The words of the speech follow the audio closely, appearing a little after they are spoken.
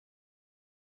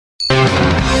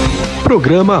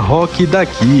programa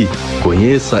Rockdaqui.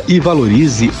 Conheça e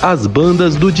valorize as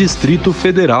bandas do Distrito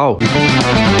Federal.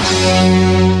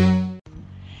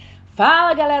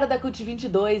 Fala galera da CUT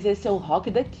 22, esse é o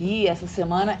Rockdaqui. Essa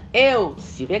semana eu,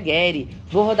 Silvia Gehre,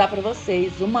 vou rodar para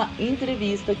vocês uma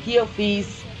entrevista que eu fiz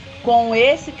com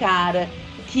esse cara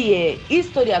que é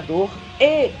historiador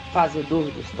e fazedor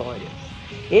de histórias.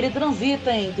 Ele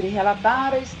transita entre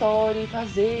relatar a história e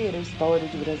fazer a história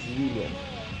de Brasília.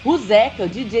 O Zeca, o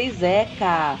DJ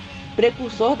Zeca,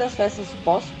 precursor das festas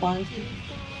pós-punk,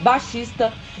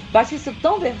 baixista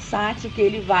tão versátil que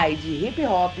ele vai de hip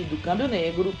hop do câmbio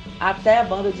negro até a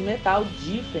banda de metal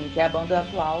Different, que é a banda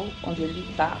atual onde ele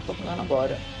está tocando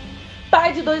agora.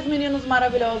 Pai de 2 meninos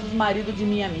maravilhosos, marido de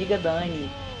minha amiga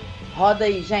Dani. Roda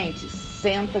aí, gente,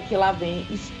 senta que lá vem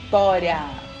história.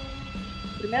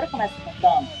 Primeiro começa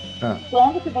contando.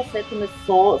 Quando que você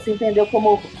começou, se entendeu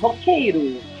como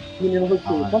roqueiro, menino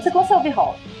roqueiro? Quando você começou a ouvir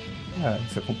rock?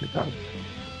 Isso é complicado.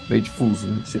 Meio difuso,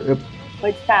 né?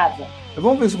 Foi de casa?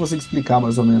 Vamos ver se eu consigo explicar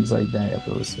mais ou menos a ideia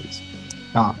pra vocês.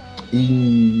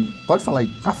 Pode falar aí.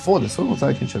 Foda-se, eu não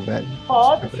sei que a gente é velho.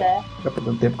 Pode, é. Já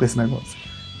perdendo tempo com esse negócio.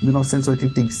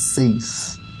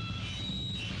 1986,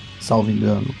 salvo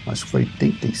engano, acho que foi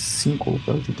 85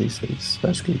 ou 86,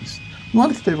 acho que é isso. No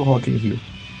ano que teve o Rock in Rio,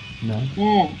 né?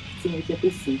 Sim,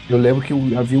 85. Eu lembro que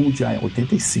havia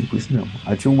 85, isso mesmo.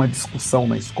 Aí tinha uma discussão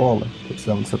na escola, eu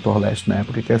estudava no setor leste na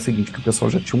época, que é a seguinte, que o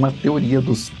pessoal já tinha uma teoria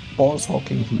dos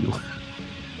pós-Rock in Rio.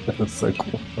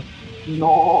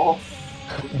 Nossa!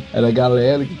 Era a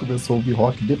galera que começou a ouvir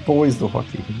rock depois do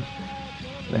Rock in Rio.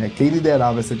 Quem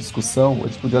liderava essa discussão,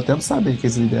 eles podiam até não saber que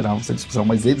eles lideravam essa discussão,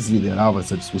 mas eles lideravam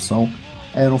essa discussão,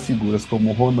 eram figuras como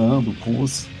o Ronando, o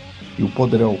Pus e o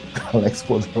Podrão, Alex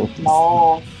Podrão,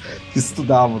 que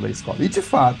estudavam na escola. E de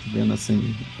fato, vendo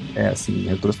assim, em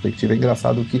retrospectiva, é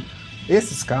engraçado que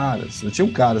esses caras, tinham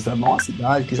caras da nossa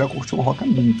idade que já curtiam rock há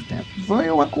muito tempo.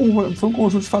 Foi um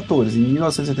conjunto de fatores. Em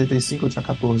 1975 eu tinha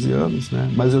 14 anos,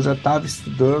 né? Mas eu já estava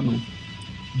estudando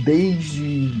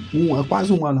desde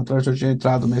quase um ano atrás. Eu tinha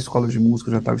entrado na escola de música,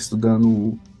 eu já estava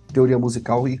estudando teoria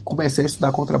musical e comecei a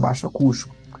estudar contrabaixo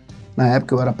acústico. Na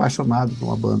época eu era apaixonado por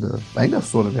uma banda, ainda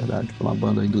sou na verdade, por uma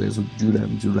banda inglesa, Duran,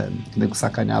 que nego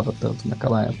sacaneava tanto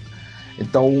naquela época.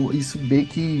 Então isso meio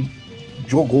que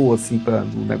jogou assim para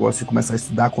o negócio de começar a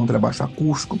estudar contrabaixo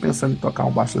acústico, pensando em tocar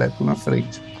um baixo elétrico na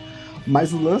frente.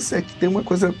 Mas o lance é que tem uma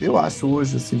coisa, eu acho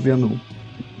hoje, assim, vendo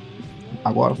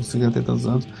agora com 50 e tantos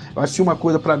anos, eu acho que tinha uma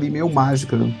coisa para mim meio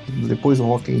mágica, né? Depois do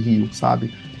Rock in Rio,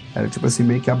 sabe? Era tipo assim,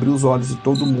 meio que abriu os olhos de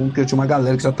todo mundo, porque tinha uma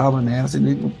galera que já tava nessa,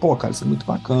 e pô, cara, isso é muito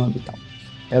bacana e tal.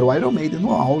 Era o Iron Maiden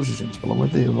no auge, gente, pelo amor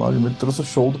de Deus. O Iron Maiden trouxe o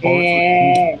show do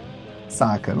Power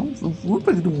saca? Era um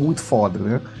período muito foda,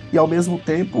 né? E ao mesmo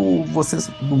tempo, vocês,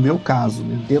 no meu caso,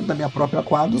 né, dentro da minha própria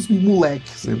quadra, os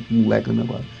moleques no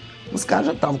negócio. Os caras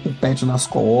já estavam com o pet nas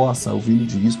costas, ouvindo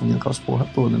disco, ouvindo aquelas porra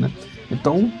toda, né?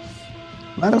 Então,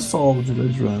 não era só o Duran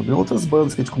Duran, outras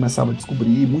bandas que a gente começava a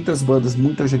descobrir, muitas bandas,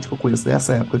 muita gente que eu conheço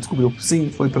dessa época descobriu, sim,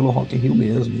 foi pelo Rock in Rio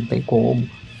mesmo, não tem como,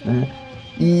 né?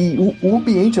 E o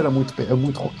ambiente era muito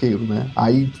roqueiro, né?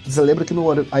 Aí você lembra que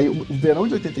o verão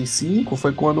de 85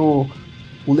 foi quando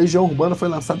o Legião Urbana foi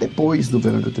lançado depois do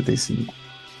verão de 85.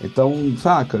 Então,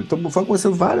 saca? Então foi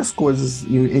acontecendo várias coisas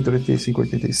entre 85 e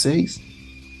 86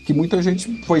 que muita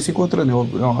gente foi se encontrando.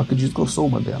 Eu acredito que eu sou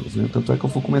uma delas, né? Tanto é que eu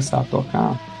fui começar a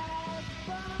tocar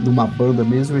numa banda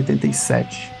mesmo em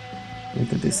 87. Em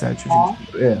 87,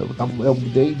 eu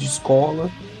mudei de escola,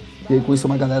 e aí conheci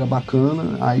uma galera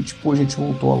bacana, aí tipo a gente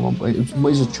montou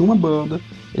mas já tinha uma banda,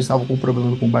 eles estavam com um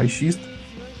problema com o baixista,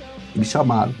 me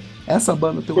chamaram. Essa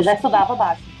banda tem Você já estudava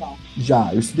baixo, então? Já,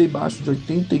 eu estudei baixo de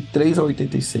 83 a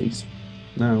 86,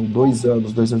 né? 2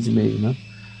 anos e meio, né?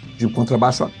 De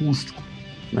contrabaixo acústico.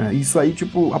 Né? Isso aí,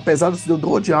 tipo, apesar de eu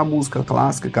odiar a música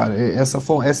clássica, cara,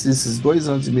 esses 2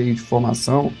 anos e meio de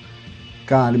formação,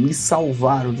 cara, me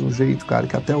salvaram de um jeito, cara,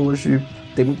 que até hoje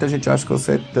tem muita gente que acha que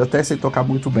eu até sei tocar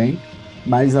muito bem,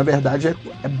 mas na verdade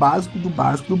é básico do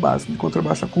básico do básico de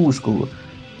contrabaixo acústico.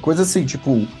 Coisa assim,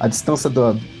 tipo, a distância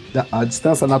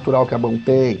natural que a mão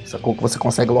tem, sacou? Que você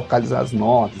consegue localizar as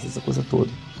notas, essa coisa toda.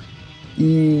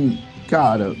 E,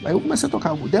 cara, aí eu comecei a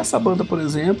tocar. Dessa banda, por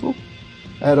exemplo,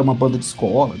 era uma banda de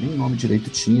escola, nem nome direito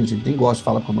tinha, a gente nem gosta de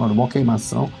falar com o nome, uma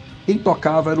queimação. Quem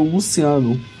tocava era o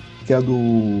Luciano, que é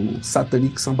do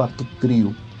Satanic Samba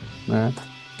Trio, né?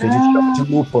 Que a gente chama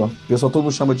de Lupa. O pessoal todo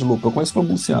mundo chama de Lupa. Eu conheço como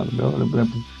Luciano,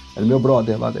 era meu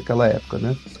brother lá daquela época,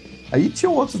 né? Aí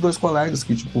tinham outros 2 colegas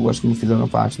que, tipo, acho que não fizeram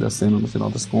parte da cena no final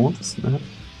das contas, né?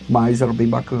 Mas eram bem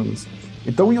bacanas.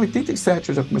 Então, em 87,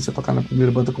 eu já comecei a tocar na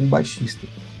primeira banda como baixista.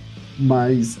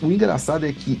 Mas o engraçado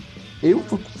é que eu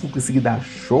fui conseguir dar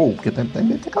show, porque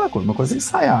também tem aquela coisa, uma coisa é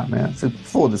ensaiar, né?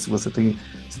 Foda-se, você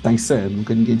tá ensaiando,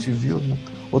 nunca ninguém te viu, né?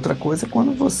 Outra coisa é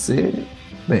quando você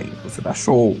dá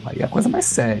show, aí é a coisa mais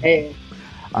séria. É.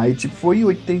 Aí, tipo, foi em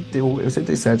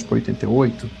 87 para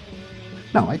 88.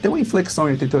 Não, aí tem uma inflexão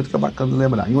em 88 que é bacana de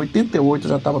lembrar. Em 88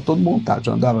 já tava todo montado,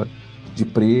 já andava de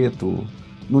preto,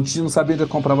 não sabia onde eu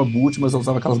comprava boot, mas eu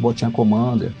usava aquelas botinhas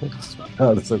Commander.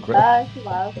 Ai, que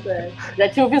massa. Já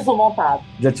tinha o visu montado.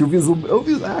 Já tinha o visu, eu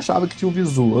achava que tinha o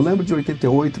visu. Eu lembro de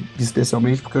 88,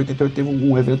 especialmente, porque 88 teve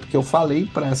um evento que eu falei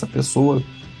para essa pessoa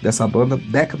dessa banda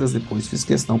décadas depois, fiz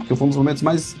questão, porque foi um dos momentos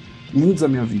mais lindos da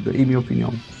minha vida, em minha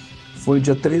opinião. Foi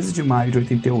dia 13 de maio de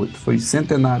 88, foi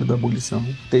centenário da abolição.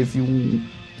 Teve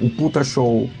um puta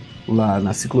show lá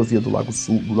na ciclovia do Lago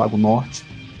Sul, do Lago Norte.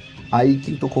 Aí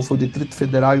quem tocou foi o Distrito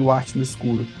Federal e o Arte no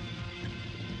Escuro.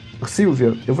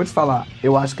 Silvia, eu vou te falar,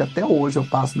 eu acho que até hoje eu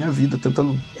passo minha vida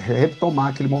tentando retomar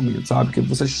aquele momento, sabe? Porque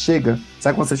você chega,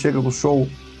 sabe quando você chega no show,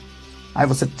 aí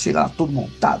você chega lá todo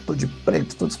montado, todo de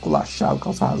preto, todo esculachado,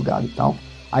 calça rasgada e tal.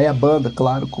 Aí a banda,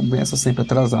 claro, começa sempre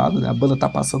atrasada, né? A banda tá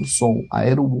passando som, aí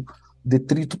era o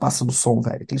Detrito passando som,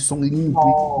 velho. Aquele som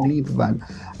limpo, limpo, velho.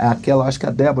 Aquela, acho que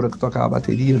a Débora que tocava a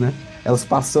bateria, né? Elas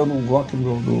passando um rock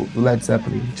do Led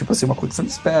Zeppelin. Tipo assim, uma coisa que você não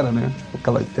espera, né? Tipo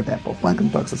aquela Pop Punk, não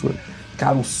toca essas coisas.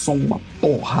 Cara, um som, uma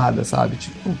porrada, sabe?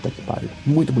 Tipo, puta que pariu.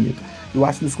 Muito bonito. Eu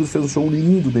acho que o Escuro fez um show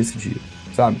lindo nesse dia,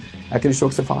 sabe? É aquele show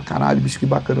que você fala, caralho, bicho, que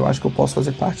bacana, eu acho que eu posso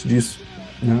fazer parte disso.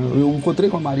 Né? Eu encontrei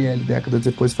com a Marielle décadas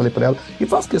depois, falei pra ela, e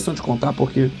faço questão de contar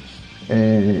porque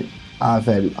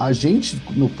velho, a gente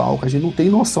no palco, a gente não tem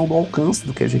noção do alcance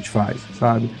do que a gente faz,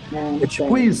 sabe? É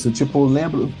tipo isso, tipo, eu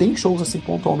lembro, tem shows assim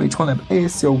pontualmente que eu lembro,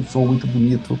 esse é um som muito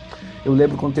bonito. Eu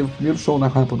lembro quando teve o primeiro show na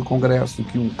rampa do Congresso,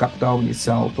 que o Capital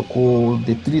Inicial tocou, o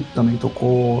Detrito também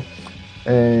tocou,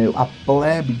 a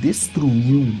Plebe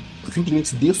destruiu,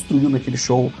 simplesmente destruiu naquele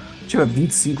show. Tinha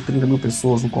 25, 30 mil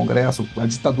pessoas no Congresso, a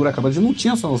ditadura acabando, a gente não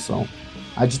tinha essa noção.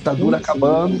 A ditadura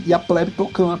acabando e a plebe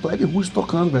tocando, a plebe rude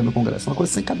tocando, velho, no Congresso. Uma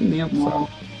coisa sem cabimento, sabe?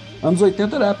 Anos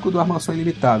 80 era a época do Armação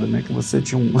Ilimitada, né? Que você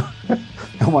tinha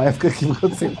é uma época que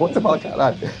você encontra e fala,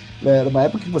 caralho. Era uma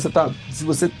época que você tá. Se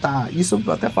você tá. Isso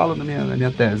eu até falo na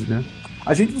minha tese, né?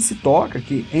 A gente não se toca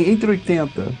que entre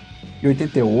 80 e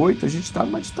 88 a gente tá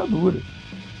numa ditadura.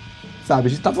 Sabe? A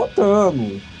gente tá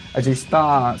votando. A gente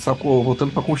tá, sacou,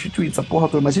 voltando pra Constituir essa porra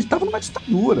toda, mas a gente tava numa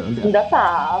ditadura. Aliás. Ainda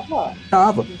tava.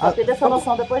 Tava. Só teve essa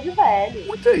noção depois de velho.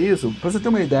 Muito é isso. Pra você ter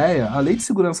uma ideia, a Lei de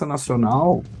Segurança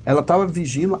Nacional, ela tava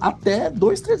vigindo até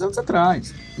 2, 3 anos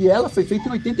atrás. E ela foi feita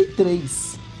em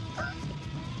 83.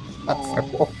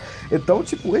 Então,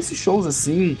 tipo, esses shows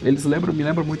assim, eles me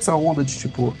lembram muito essa onda de,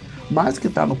 tipo, mais do que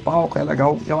tá no palco, é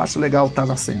legal, eu acho legal estar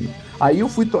na cena. Aí eu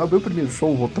fui, o meu primeiro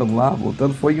show,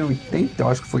 voltando, foi em 80, eu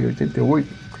acho que foi em 88,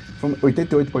 foi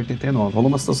 88 para 89, rolou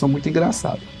uma situação muito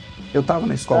engraçada. Eu tava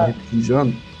na escola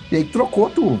repetindo, e aí trocou a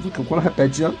turma, porque quando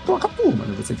repete de ano, troca a turma,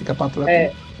 né? Você fica pra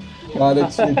trás. Cara,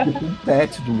 tinha tipo um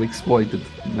pet do Exploited,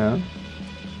 né?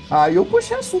 Aí eu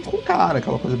puxei assunto com o cara,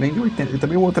 aquela coisa bem de 80. E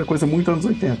também outra coisa muito anos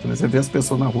 80, né? Você vê as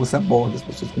pessoas na rua, você aborda, as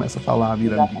pessoas começam a falar,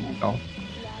 vira e tal.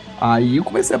 Aí eu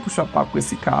comecei a puxar papo com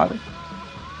esse cara.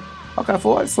 Aí o cara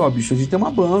falou, olha só, bicho, a gente tem uma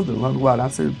banda lá no Guará,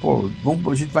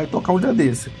 a gente vai tocar um dia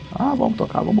desse. Ah, vamos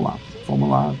tocar, vamos lá. Vamos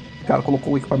lá. O cara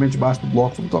colocou o equipamento debaixo do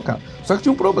bloco, vamos tocar. Só que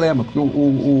tinha um problema, porque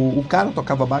o cara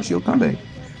tocava baixo e eu também.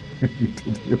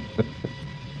 Entendeu?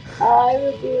 Ai,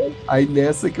 meu Deus. Aí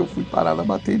nessa que eu fui parar na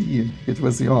bateria. Porque, tipo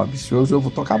assim, ó, bicho, hoje eu vou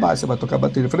tocar baixo, você vai tocar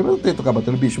bateria. Eu falei, mas eu não tenho que tocar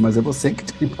bateria, bicho, mas é você que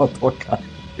tem pra tocar.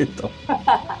 Então,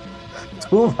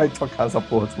 tu vai tocar essa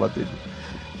porra de bateria.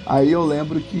 Aí eu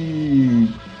lembro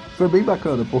que foi bem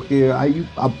bacana, porque aí.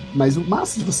 Mas o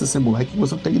massa de você ser moleque é que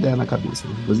você não tem ideia na cabeça.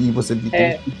 Né? E você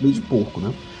tem um meio de porco,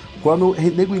 né? Quando o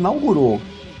nego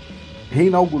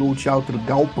reinaugurou o Teatro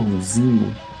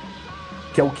Galpãozinho,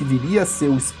 que é o que viria a ser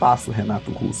o Espaço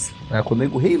Renato Russo. Quando o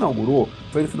nego reinaugurou,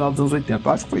 foi no final dos anos 80,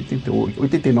 eu acho que foi 88,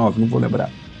 89, não vou lembrar.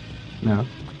 Né?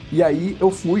 E aí eu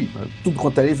fui, tudo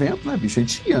quanto era evento, né, bicho? A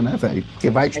gente ia, né, velho? Porque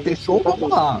vai ter show, vamos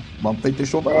lá. Vamos ter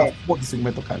show, vai lá. Pô, esse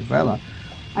vai tocar, vai lá.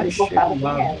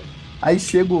 Aí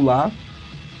chego lá,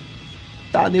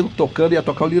 tá nego tocando, ia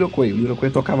tocar o Liroquay. O Liroquay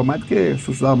tocava mais do que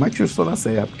Xuxa na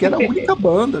Serra, porque era a única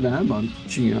banda, né, mano, que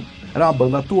tinha. Era uma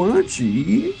banda atuante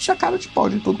e tinha cara de pau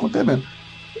de tudo quanto é evento.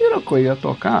 O Liroquay ia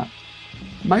tocar,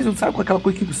 mas não sabe com aquela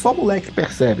coisa que só moleque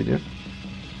percebe, né?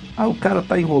 Aí o cara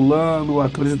tá enrolando, o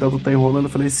apresentador tá enrolando, eu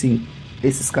falei assim,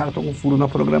 esses caras estão com furo na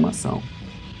programação.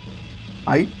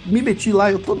 Aí me meti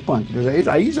lá, eu todo punk.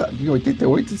 Aí já em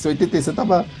 88, em 86 eu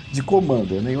tava de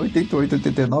comando, né? Em 88,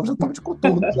 89 já tava de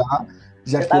coturno, já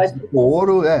jaqueta de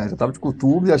couro, já tava de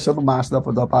coturno, achando macho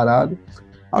da parada.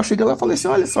 Aí eu cheguei lá e falei assim,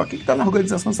 olha só, quem que tá na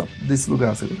organização desse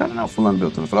lugar? Você cara, não, fulano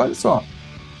Beltrano. Eu falei, olha só,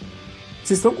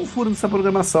 vocês estão com furo nessa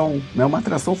programação, né? Uma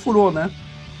atração furou, né?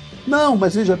 Não,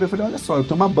 mas veja bem, eu falei, olha só, eu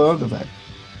tenho uma banda, velho.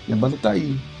 Minha banda tá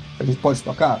aí. A gente pode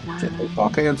tocar?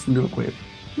 Toca aí antes do Lira Coelho.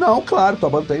 Não, claro, tua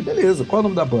banda tá aí, beleza. Qual é o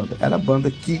nome da banda? Era a banda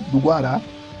aqui do Guará,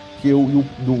 que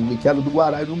era do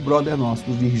Guará e de um brother nosso,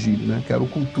 do Virgílio, né? Que era o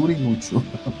Cultura Inútil.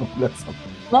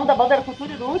 O nome da banda era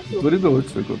Cultura Inútil? Cultura Inútil,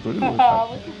 foi Cultura Inútil. Ah,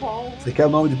 muito bom. Você quer o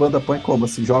nome de banda põe como?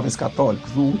 Assim, Jovens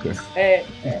Católicos? Nunca.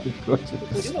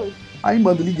 Cultura Inútil. Aí,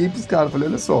 mano, liguei pros caras, falei,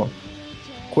 olha só,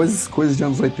 coisas de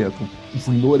anos 80.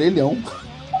 Fui no orelhão.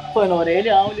 Foi no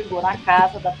orelhão, ligou na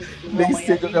casa da pessoa. Nem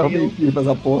sei que eu arrumei firma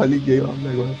essa porra, liguei lá no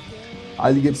negócio.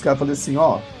 Aí liguei pros caras e falei assim,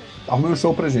 ó, arrumei um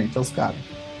show pra gente, aos caras.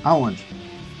 Aonde?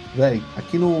 Véi,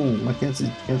 aqui na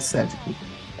 507 aqui.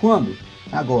 Quando?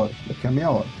 Agora, daqui a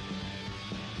meia hora.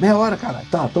 Meia hora, caralho.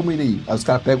 Tá, tamo indo aí. Aí os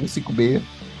caras pegam um 5B.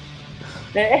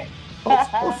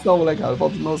 Falta noção, né, cara?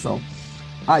 Falta noção.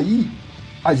 Aí,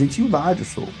 a gente invade o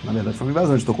show. Na verdade, foi uma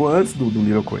invasão. A gente tocou antes do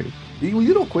Lira Coelho. E o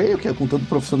Lira Coelho, que é com todo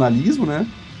profissionalismo, né?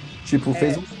 Tipo,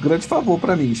 fez um grande favor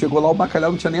pra mim. Chegou lá, o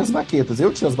bacalhau não tinha nem as baquetas.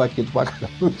 Eu tinha as baquetas, o bacalhau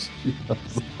não tinha.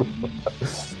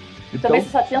 Então, também você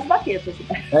só tinha as baquetas.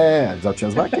 já tinha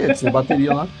as baquetas, tinha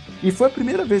bateria lá. E foi a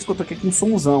primeira vez que eu toquei com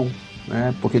somzão,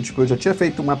 né? Porque, tipo, eu já tinha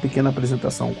feito uma pequena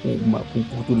apresentação com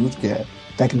Cultura Inútil, que é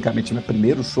tecnicamente meu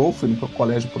primeiro show, foi no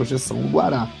Colégio de Projeção no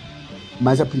Guará.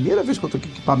 Mas a primeira vez que eu toquei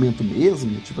equipamento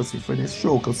mesmo, tipo assim, foi nesse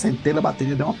show, que eu sentei na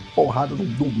bateria, dei uma porrada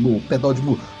no pedal de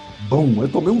música. Bom, eu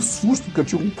tomei um susto, porque eu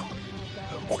tinha um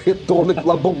retorno aqui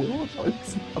lá, bom.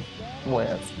 Não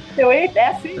é assim. É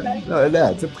assim, né?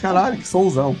 Caralho, que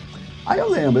somzão. Aí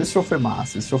eu lembro, esse show foi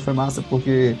massa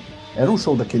porque era um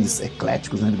show daqueles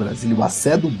ecléticos, né, de Brasília, o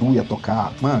Acé Dudu ia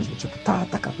tocar, manja, tipo,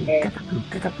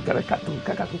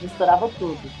 misturava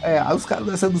tudo. Aí os caras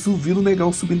do Acé Dudu viram o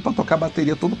negão subindo pra tocar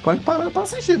bateria todo punk, parando pra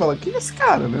assistir, falaram, quem é esse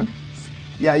cara, né?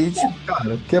 E aí, tipo,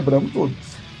 cara, quebramos tudo.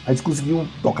 A gente conseguiu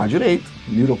tocar direito,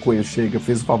 o Lira Coelho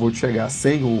fez o favor de chegar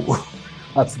sem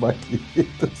as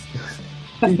baquetas.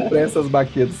 Empresta as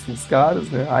baquetas pros caras,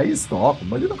 né? Aí stop.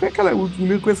 Mas não é aquela. O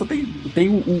Lira Coelho só tem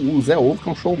o Zé Ovo, que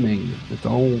é um showman. Né?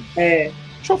 Então. O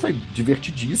show foi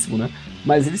divertidíssimo, né?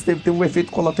 Mas eles teve um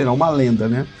efeito colateral, uma lenda,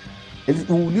 né?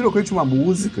 O Lira Coelho tinha uma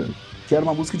música que era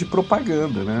uma música de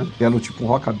propaganda, né? Que era tipo um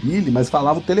rockabilly, mas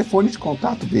falava o telefone de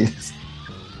contato deles.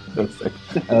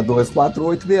 Era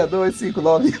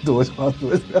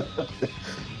 248-6259-242.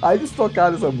 Aí eles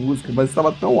tocaram essa música, mas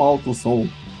estava tão alto o som.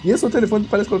 E esse é o telefone,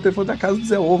 parece que é o telefone da casa do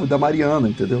Zé Ovo, da Mariana,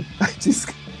 entendeu? Aí disse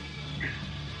que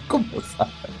começaram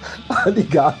a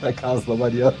ligar na casa da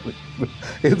Mariana.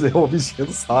 E o Zé Ovo enchendo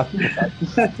o saco.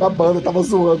 A banda tava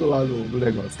zoando lá no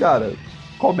negócio. Cara,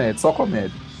 comédia, só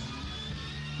comédia.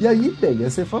 E aí, bem,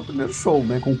 esse foi o primeiro show,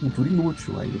 né, com Cultura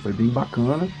Inútil. Aí foi bem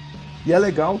bacana. E é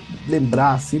legal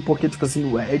lembrar, assim, porque, tipo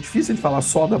assim, é difícil de falar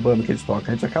só da banda que eles tocam.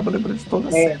 A gente acaba lembrando de toda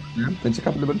a cena, né? A gente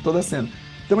acaba lembrando de toda a cena.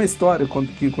 Tem uma história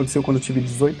que aconteceu quando eu tive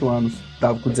 18 anos,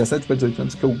 tava com 17 para 18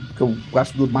 anos, que eu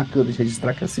acho bacana de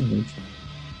registrar, que é a seguinte.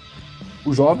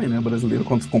 O jovem, né, brasileiro,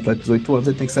 quando completa 18 anos,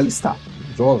 ele tem que se alistar.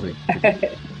 Jovem,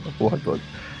 a porra toda.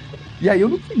 E aí eu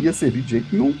não queria servir de jeito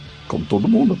nenhum, como todo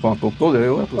mundo, Claro.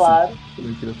 Eu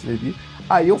não queria servir.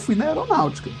 Aí eu fui na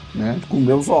aeronáutica, né, com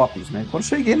meus óculos, né. Quando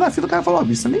cheguei na fila, o cara falou,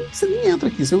 bicho, você nem entra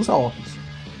aqui, você usa óculos.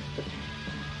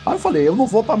 Aí eu falei, eu não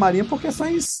vou pra Marinha por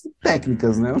questões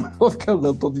técnicas, né? Eu não vou ficar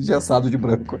andando todo engessado de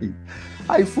branco aí.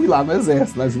 Aí fui lá no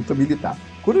Exército, na junta militar.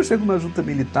 Quando eu chego na junta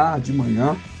militar, de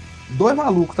manhã, 2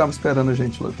 malucos estavam esperando a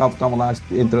gente, estavam lá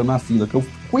entrando na fila, que eu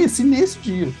conheci nesse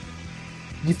dia.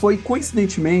 E foi,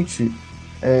 coincidentemente,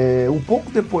 um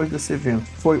pouco depois desse evento.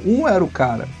 Um era o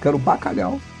cara, que era o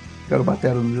Bacalhau, que era o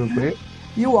batera do meu Coelho,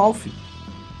 e o Alf.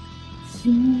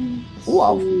 Sim. O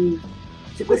Alf.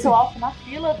 Você conheceu o Alf na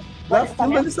fila? Na fila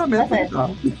do alistamento.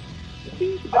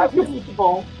 Muito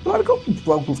bom. Claro que eu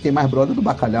fiquei mais brother do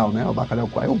Bacalhau, né? O Bacalhau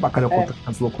conta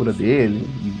as loucuras dele,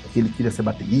 que ele queria ser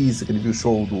baterista, que ele viu o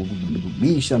show do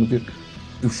Mission, viu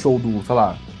o show do, sei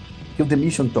lá, que o The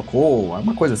Mission tocou,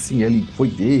 uma coisa assim, ele foi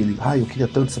dele, eu queria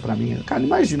tanto isso pra mim. Cara,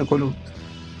 imagina quando,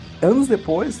 anos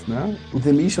depois, né, o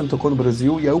The Mission tocou no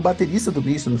Brasil, e aí o baterista do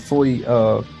Mission foi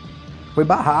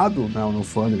barrado no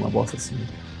fã, uma bosta assim.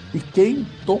 E quem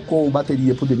tocou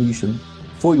bateria pro The Mission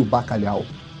foi o Bacalhau.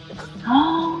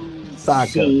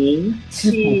 Saca?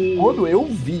 Sim. Quando eu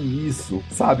vi isso,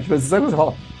 sabe? Tipo, sabe quando você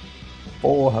fala,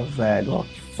 porra, velho, ó,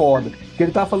 que foda. Porque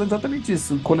ele tava falando exatamente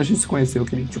isso quando a gente se conheceu,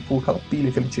 que ele, tipo, aquela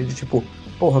pilha que ele tinha de tipo,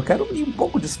 porra, eu quero um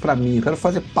pouco disso pra mim, eu quero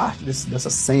fazer parte dessa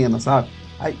cena, sabe?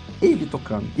 Aí ele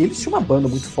tocando. E eles tinham uma banda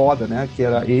muito foda, né? Que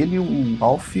era ele, o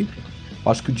Alf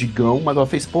acho que o Digão, mas ela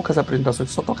fez poucas apresentações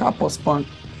que só tocava pós-punk,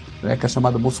 né, que é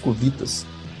chamada Moscovitas.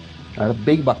 Era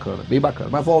bem bacana, bem bacana.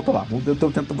 Mas volta lá, vou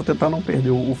tentar não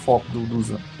perder o foco dos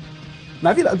anos.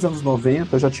 Na virada dos anos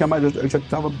 90, eu já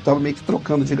tava meio que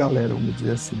trocando de galera, vamos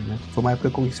dizer assim, né? Foi uma época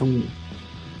que eu conheci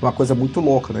uma coisa muito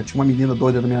louca, né? Tinha uma menina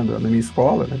doida na minha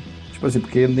escola, né? Tipo assim,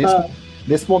 porque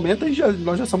nesse momento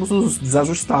nós já somos os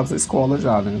desajustados da escola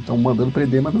já, né? Então mandando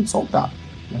prender, mandando soltar,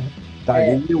 né? Tá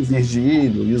ele, o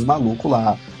Virgílio e os malucos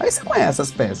lá. Aí você conhece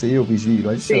as peças, eu,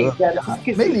 Virgílio, Sim,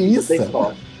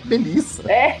 Melissa.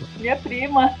 Minha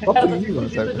prima. Ela tá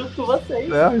junto com vocês.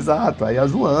 Exato. Aí a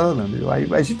Joana, meu. Aí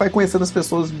a gente vai conhecendo as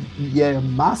pessoas e é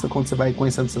massa quando você vai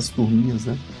conhecendo essas turminhas,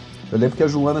 né? Eu lembro que a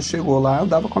Joana chegou lá e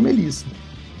andava com a Melissa.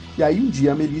 E aí um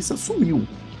dia a Melissa sumiu.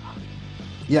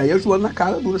 E aí a Joana, na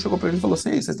cara dura, chegou pra gente e falou assim: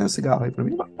 Ei, vocês têm um cigarro aí pra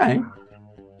mim? Tem.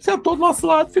 Sentou do nosso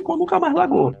lado, ficou, nunca mais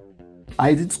largou.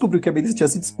 Aí ele descobriu que a Melissa tinha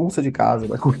sido expulsa de casa,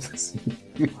 uma coisa assim.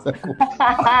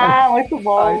 Muito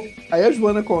bom. Aí a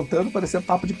Joana contando, parecia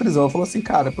papo de prisão. Ela falou assim,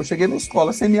 cara, eu cheguei na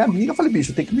escola sem minha amiga, eu falei,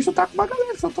 bicho, tem que me juntar com uma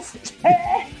galera, senão eu tô fudido.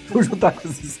 Vou juntar com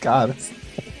esses caras.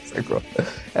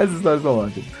 Essas histórias são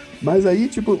ótimas. Mas aí,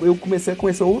 tipo, eu comecei a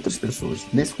conhecer outras pessoas.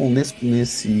 Nesse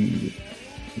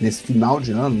final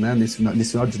de ano, né, nesse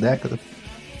final de década,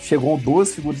 chegou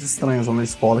duas figuras estranhas lá na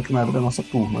escola que não eram da nossa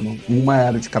turma, né? Uma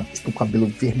era de tipo, cabelo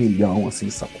vermelhão, assim,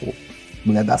 sacou?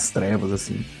 Mulher das trevas,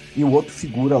 assim. E o outro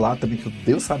figura lá também, que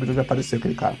Deus sabe de onde apareceu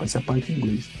aquele cara, parecia punk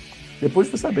inglês. Depois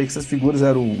fui saber que essas figuras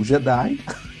eram o Jedi.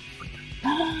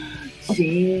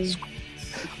 Gente,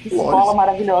 que escola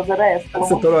maravilhosa era essa? Era o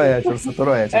setor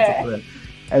oeste.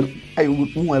 Aí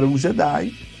um era um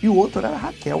Jedi e o outro era a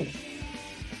Raquel.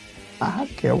 A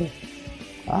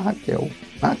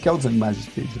Raquel dos Animais de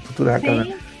Espelho, futura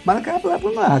Raquel. Mas naquela época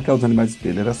não era a Raquel dos Animais de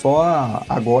Espelho, era só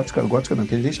a gótica não,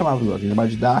 que a gente chamava de gótica, a gente chamava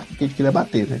de Dark, que a gente queria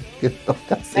bater, né?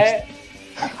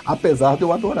 Apesar de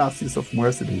eu adorar Sins of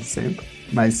Mercy desde sempre,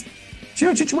 mas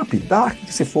tinha uma pilha, Dark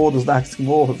que se foda, os Darks que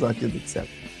morram, aquilo, etc.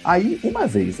 Aí, uma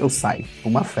vez, eu saio pra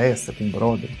uma festa com um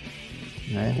brother,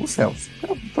 né? O Celso.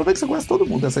 Talvez que você conhece todo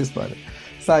mundo dessa história.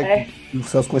 O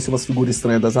Celso conhecia umas figuras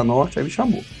estranhas da Zanorte, aí me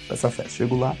chamou pra essa festa.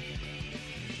 Chego lá,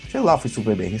 fui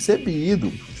super bem recebido,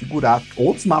 figurar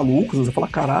outros malucos, você fala,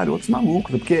 caralho, outros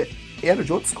malucos, porque era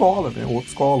de outra escola, né?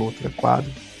 Outra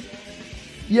quadra.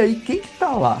 E aí, quem que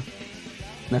tá lá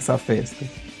nessa festa?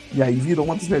 E aí virou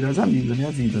uma das melhores amigas da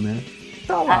minha vida, né?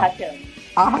 Tá lá.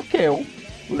 A Raquel,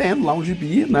 lendo lá um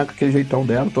gibi, né? Com aquele jeitão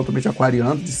dela, totalmente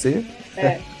aquariano de ser.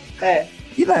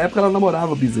 E na época ela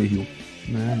namorava o Bezerril,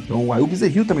 né? Então, aí o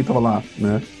Bezerril também tava lá,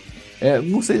 né? Eu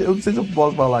não sei se eu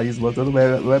posso falar isso, mas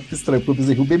não é estranho, porque o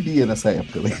Bezerril bebia nessa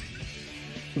época, né?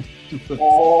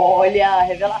 Olha,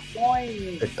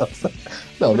 revelações!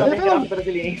 Não é revelações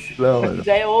brasileiras. Não.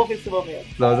 Já houve esse momento.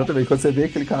 Não, exatamente. Quando você vê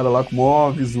aquele cara lá com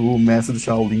móveis, o mestre do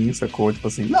Shaolin, sacou? Tipo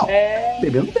assim, não,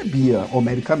 beber não bebia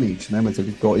homericamente, né? Mas a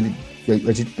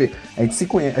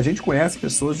gente conhece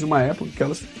pessoas de uma época que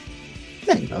elas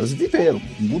viveram,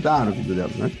 mudaram a vida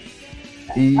delas, né?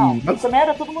 Mas também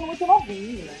era todo mundo muito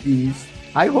novinho, né? Isso.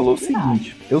 Aí rolou o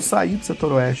seguinte, eu saí do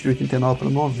setor oeste de 89 para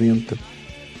 90,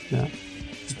 né?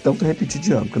 De tanto repetir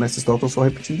de ano, porque nessa história eu tô só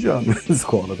repetindo de ano na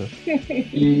escola, né?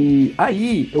 E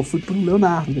aí eu fui pro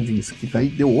Leonardo da Vinci, que aí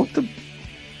deu outra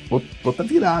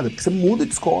virada, porque você muda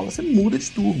de escola, você muda de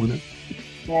turma, né?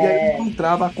 E aí eu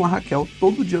encontrava com a Raquel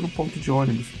todo dia no ponto de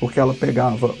ônibus, porque ela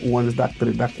pegava o ônibus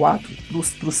da 4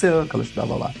 pro CEAN, que ela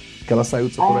estudava lá, que ela saiu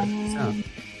do setor oeste pro CEAN.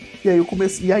 E aí eu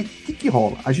comecei. E aí, o que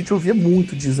rola? A gente ouvia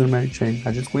muito Deezer Mary Chain.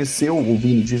 A gente conheceu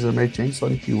ouvindo Deezer Mary Chain e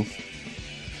Sonic Youth.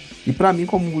 E pra mim,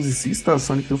 como musicista,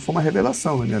 Sonic Youth foi uma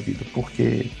revelação na minha vida,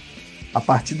 porque a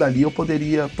partir dali eu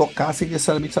poderia tocar sem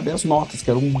necessariamente saber as notas, que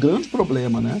era um grande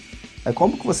problema, né? É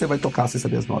como que você vai tocar sem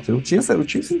saber as notas? Eu tinha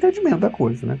esse entendimento da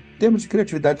coisa, né? Em termos de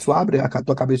criatividade, tu abre a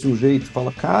tua cabeça de um jeito, tu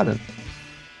fala, cara,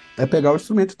 é pegar o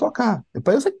instrumento e tocar.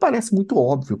 Eu sei que parece muito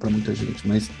óbvio pra muita gente,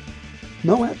 mas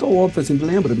não é tão óbvio assim.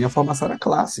 Lembra, minha formação era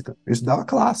clássica. Eu estudava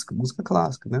clássica, música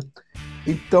clássica, né?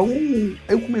 Então,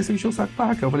 eu comecei a encher o saco pra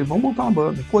Raquel. Eu falei, vamos montar uma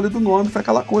banda. A escolha do nome foi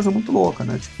aquela coisa muito louca,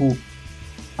 né? Tipo,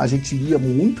 a gente lia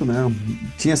muito, né?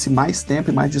 Tinha-se mais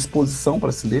tempo e mais disposição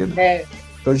para se ler, né?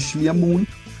 Então a gente lia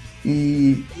muito.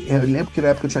 E eu lembro que na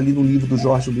época eu tinha lido um livro do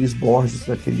Jorge Luiz Borges,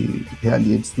 daquele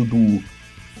realista do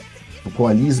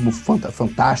poalismo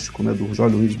fantástico, né? Do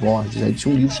Jorge Luiz Borges. Aí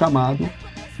tinha um livro chamado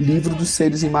Livro dos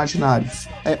Seres Imaginários.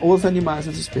 Os Animais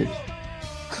dos Espelhos.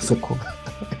 Sacou?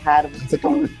 Claro.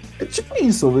 É tipo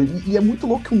isso. E é muito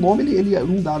louco que o nome, ele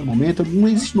num dado momento, não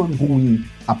existe nome ruim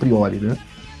a priori, né?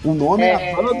 O nome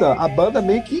é a banda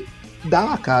meio que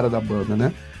dá a cara da banda,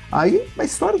 né? Aí a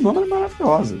história do nome era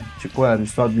maravilhosa. Tipo, era a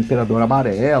história do Imperador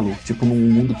Amarelo, tipo, num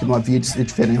mundo que não havia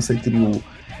diferença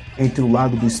entre o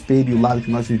lado do espelho e o lado que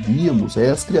nós vivíamos. Aí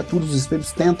as criaturas dos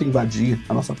espelhos tentam invadir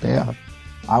a nossa terra.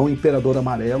 Aí o Imperador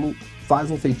Amarelo faz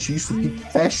um feitiço que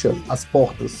fecha as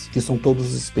portas, que são todos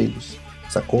os espelhos,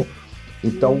 sacou?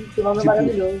 Então, esse nome é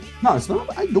maravilhoso.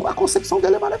 Não, a concepção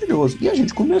dele é maravilhosa. E a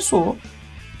gente começou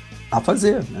a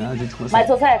fazer, né? A gente começou Mas,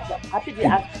 Zeca,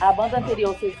 rapidinho, a banda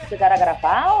anterior, vocês chegaram a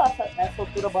gravar ou essa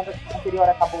altura a banda anterior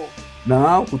acabou?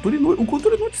 Não, o Cultura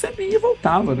Inútil sempre ia e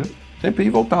voltava, né? Sempre ia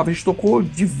e voltava. A gente tocou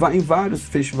em vários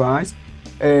festivais.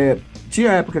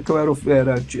 Tinha época que eu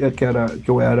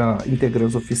era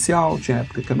integrante oficial, tinha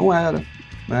época que eu não era,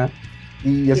 né?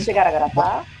 Vocês chegaram a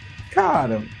gravar?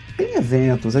 Cara, tem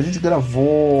eventos, a gente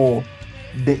gravou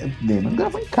mas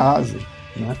gravou em casa,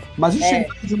 né? Mas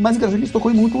a gente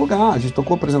tocou em muito lugar. A gente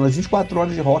tocou, por exemplo, as 24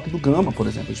 horas de rock do Gama, por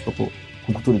exemplo, a gente tocou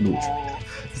com Cultura Inútil.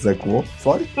 Sacou?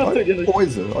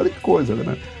 Olha que coisa,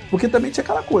 né? Porque também tinha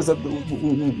aquela coisa,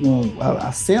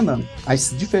 a cena,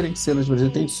 as diferentes cenas do Brasil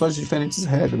tem suas diferentes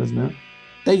regras, né?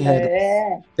 Tem regras,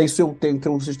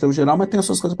 tem um sistema geral, mas tem as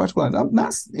suas coisas particulares.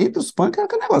 Entre os punk é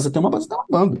aquele negócio, você tem uma banda, você tem uma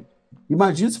banda.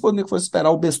 Imagina se fosse esperar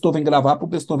o Beethoven gravar para o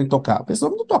Beethoven tocar. O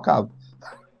Beethoven não tocava.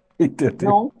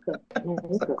 Entendeu?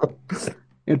 Nunca.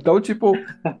 Então, tipo...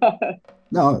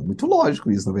 Não, é muito lógico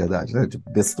isso, na verdade, né? Tipo,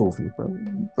 Beethoven.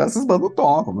 Essas bandas não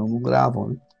tocam, não gravam,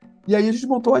 né? E aí a gente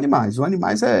montou o Animais. O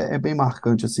Animais é bem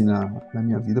marcante, assim, na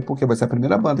minha vida, porque vai ser a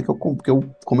primeira banda que eu,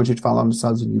 como a gente fala lá nos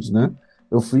Estados Unidos, né?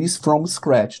 Eu fiz from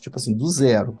scratch, tipo assim, do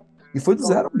zero. E foi do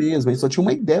zero mesmo, a gente só tinha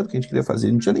uma ideia do que a gente queria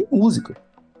fazer, não tinha nem música,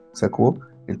 sacou?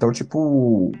 Então,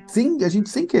 tipo, a gente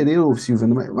sem querer, Silvia,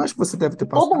 eu acho que você deve ter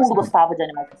passado. Todo mundo gostava de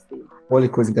Animais Feios. Olha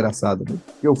que coisa engraçada, né?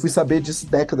 Eu fui saber disso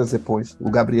décadas depois. O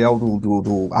Gabriel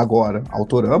do agora,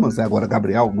 Autoramas, né? Agora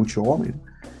Gabriel, Multi-Homem,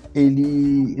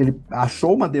 ele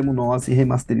achou uma demo nossa e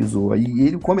remasterizou.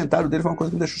 Aí o comentário dele foi uma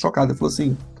coisa que me deixou chocado. Ele falou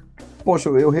assim, poxa,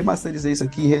 eu remasterizei isso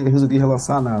aqui e resolvi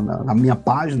relançar na minha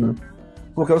página,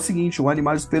 porque é o seguinte, o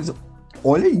Animais Feios,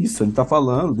 olha isso, ele tá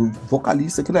falando do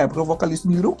vocalista, que na época é o vocalista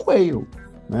do Little Quail,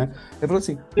 né? Ele falou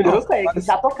assim... Little Quail, que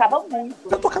já tocava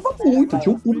muito.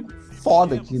 Tinha um público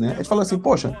foda aqui, né? Ele falou assim,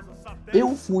 poxa,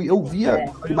 eu via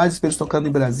Animais Espelhos tocando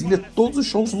em Brasília, todos os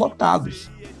shows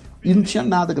lotados. E não tinha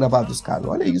nada gravado dos caras.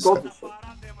 Olha isso, cara.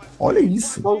 Olha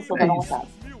isso. Todos os shows eram lotados.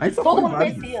 Todo mundo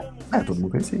conhecia. Todo mundo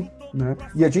conhecia, né?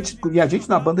 E a gente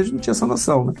na banda, a gente não tinha essa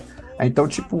noção, né? Então,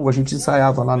 tipo, a gente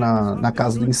ensaiava lá na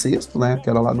Casa do Incesto, né? Que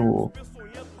era lá no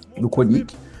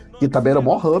Conic, que também era o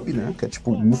maior hub, né? Que é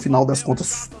tipo, no final das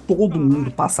contas, todo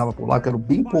mundo passava por lá, que eram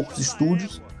bem poucos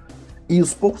estúdios, e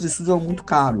os poucos estúdios eram muito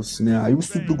caros, né? Aí o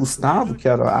estúdio do Gustavo, que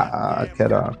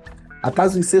era a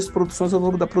Casa do Incesto Produções, é o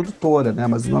nome da produtora, né?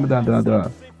 Mas o nome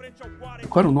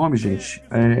qual era o nome, gente?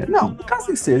 Não, Casa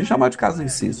do Incesto, a gente chamava de Casa do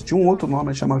Incesto. Tinha um outro nome,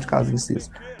 a gente chamava de Casa do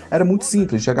Incesto. Era muito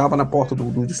simples, chegava na porta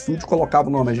do estúdio, colocava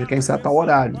o nome, a gente quer ensaiar tal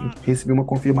horário, recebia uma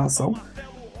confirmação,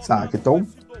 saca? Então,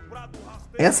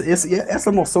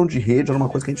 essa noção de rede era uma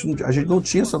coisa que a gente não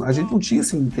tinha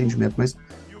esse entendimento, mas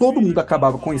todo mundo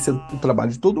acabava conhecendo o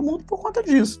trabalho de todo mundo por conta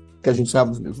disso, que a gente estava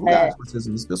nos mesmos lugares, conhecia as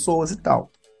mesmas pessoas e tal.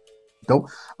 Então,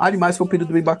 Animais foi um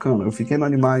período bem bacana. Eu fiquei no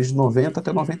Animais de 90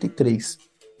 até 93,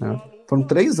 né? Foram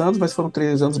 3 anos, mas foram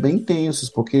 3 anos bem intensos,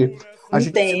 porque a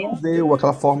gente desenvolveu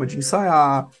aquela forma de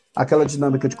ensaiar, aquela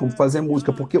dinâmica de como fazer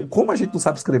música, porque como a gente não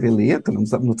sabe escrever letra, não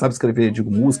sabe escrever,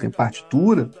 música em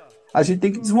partitura, a gente tem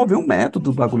que desenvolver um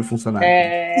método do bagulho funcionar.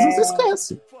 Você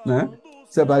esquece, né?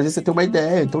 Às vezes você tem uma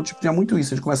ideia, então tipo, tinha muito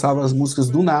isso, a gente começava as músicas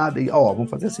do nada, e vamos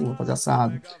fazer assim, vamos fazer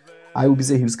assado. Aí o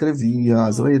Bezerril escrevia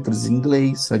as letras em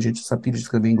inglês, a gente sabia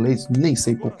escrever em inglês, nem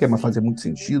sei porquê, mas fazia muito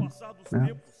sentido,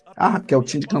 né? A Raquel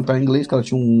tinha de cantar em inglês, que ela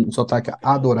tinha um sotaque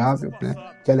adorável, né?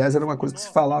 Que, aliás, era uma coisa que se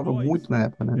falava muito na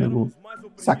época, né? Eu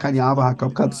sacaneava a Raquel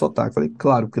por causa do sotaque. Falei,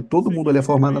 claro, porque todo mundo ali é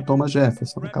formado na Thomas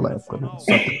Jefferson naquela época, né?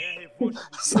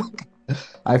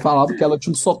 Aí falava que ela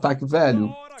tinha um sotaque,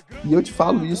 velho. E eu te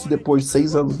falo isso depois de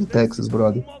 6 anos no Texas,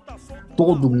 brother.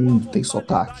 Todo mundo tem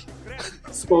sotaque.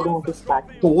 Todo mundo tem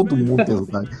sotaque. Todo mundo tem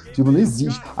sotaque. Tipo, não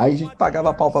existe. Aí a gente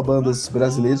pagava pau pra bandas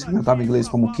brasileiras que cantavam inglês,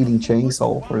 como Killing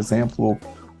Chainsaw, por exemplo,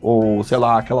 ou, sei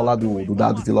lá, aquela lá do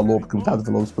Dado Villa-Lobos, que o Dado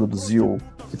Villa-Lobos produziu,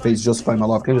 que fez Justify My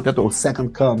Love, que a gente tentou, o Second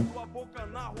Come.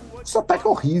 Sotaque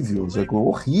horrível,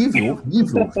 horrível.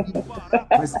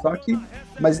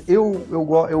 Mas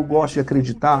eu gosto de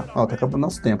acreditar, tá acabando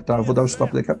nosso tempo, tá? Eu vou dar o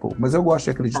stop daqui a pouco, mas eu gosto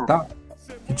de acreditar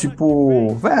que,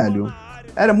 tipo, velho,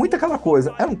 era muito aquela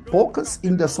coisa,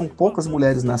 ainda são poucas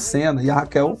mulheres na cena, e a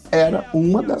Raquel era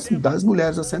uma das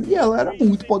mulheres da cena, e ela era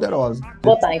muito poderosa.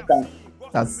 Vou botar, então.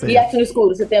 Tá certo. E aqui no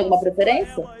escuro, você tem alguma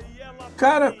preferência?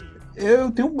 Cara,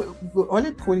 eu tenho.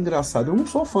 Olha que coisa engraçada. Eu não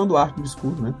sou fã do arte no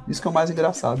escuro, né? Isso que é o mais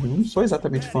engraçado. Eu não sou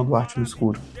exatamente fã do arte no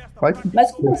escuro. Vai que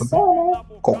Mas começou, né?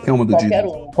 qualquer uma do Qualquer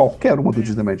Disney. uma. Qualquer uma do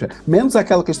Disney Magic. Menos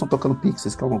aquela que eles estão tocando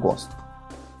Pixies, que eu não gosto.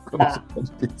 Eu não sou Tá. fã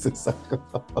de Pixies, sabe?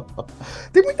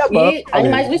 Tem muita banda. E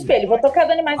Animais do Espelho. Vou tocar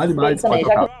do Animais do Espelho Animais, também.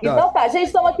 pode tocar. Então tá, gente,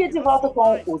 estamos aqui de volta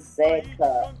com o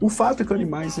Zeca. O fato é que o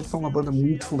Animais foi uma banda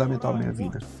muito fundamental na minha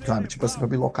vida, sabe? Tipo assim, pra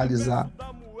me localizar.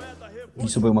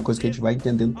 Isso foi uma coisa que a gente vai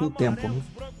entendendo com o tempo, né?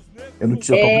 Talvez não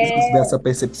tivesse essa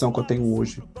percepção que eu tenho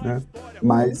hoje, né?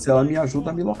 Mas ela me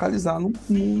ajuda a me localizar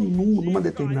numa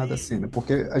determinada cena,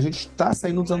 porque a gente está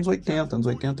saindo dos anos 80,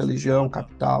 Legião,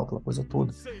 Capital, aquela coisa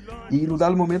toda. E no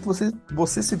dado momento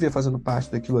você se vê fazendo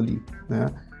parte daquilo ali, né?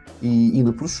 E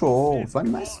indo pro show, os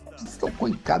Animais tocou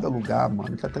em cada lugar,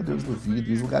 mano, que até Deus duvida,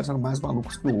 e os lugares eram mais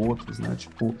malucos que outros, né?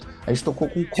 Tipo, a gente tocou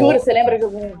com Juro, você lembra de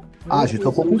algum? a gente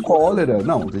tocou com Cólera.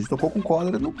 Não, a gente tocou com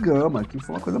Cólera no Gama, que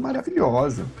foi uma coisa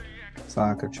maravilhosa,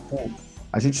 saca? Tipo,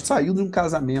 a gente saiu de um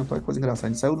casamento, olha que coisa engraçada, a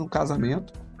gente saiu de um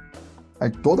casamento, aí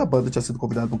toda a banda tinha sido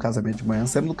convidada para um casamento de manhã,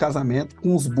 saímos do casamento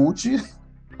com os boot,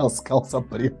 as calças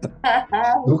pretas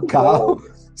no carro,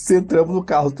 entramos no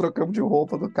carro, trocamos de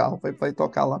roupa do carro pra ir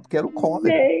tocar lá, porque era o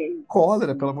Cólera.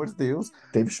 Cólera, pelo amor de Deus.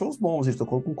 Teve shows bons, a gente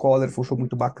tocou com Cólera, foi um show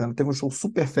muito bacana. Teve um show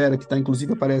super fera, que tá,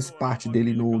 inclusive aparece parte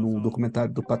dele no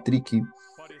documentário do Patrick,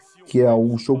 que é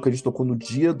um show que a gente tocou no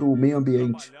dia do meio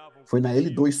ambiente. Foi na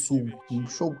L2 Sul. Um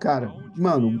show, cara,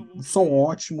 mano, som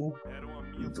ótimo.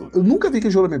 Eu nunca vi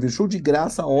aquele show na minha vida. Show de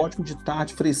graça, ótimo, de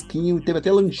tarde, fresquinho. E teve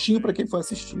até lanchinho pra quem foi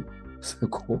assistir.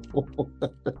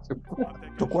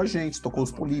 Tocou a gente, tocou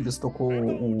os Polívias, tocou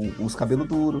os Cabelo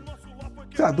Duro.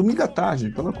 Domingo à tarde,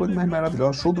 pela coisa mais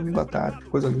maravilhosa. Show domingo à tarde,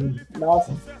 coisa linda.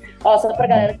 Nossa. Ó, só pra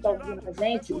galera que tá ouvindo a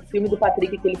gente, o filme do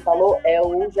Patrick que ele falou é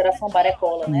o Geração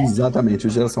Barecola, né? Exatamente, o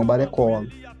Geração Barecola.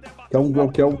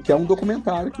 Que é um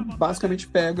documentário que basicamente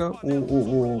pega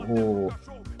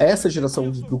essa geração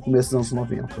do começo dos anos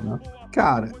 90, né?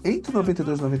 Cara, entre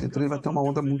 92 e 93 vai ter uma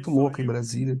onda muito louca em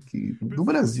Brasília, no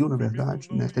Brasil, na verdade,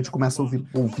 né? Que a gente começa a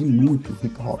ouvir muito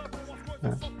hip hop,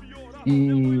 né?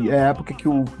 E é a época que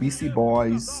o Beastie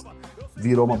Boys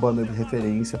virou uma banda de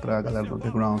referência pra galera do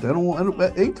underground.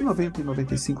 Entre 90 e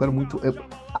 95 era muito...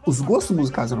 os gostos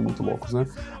musicais eram muito loucos, né?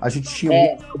 A gente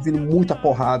tinha ouvindo muita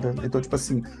porrada. Então, tipo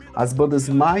assim, as bandas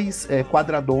mais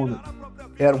quadradonas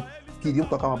queriam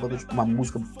tocar uma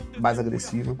música mais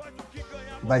agressiva.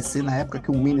 Vai ser na época que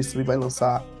o Ministry vai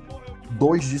lançar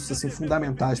 2 discos assim,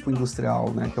 fundamentais pro industrial,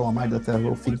 né? Que é o A Mind That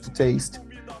Will Think to Taste.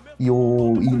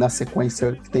 E na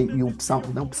sequência tem o Psalm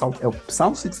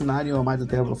 69 e o A Mind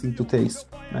That Will Think to Taste,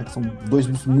 né? Que são 2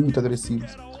 discos muito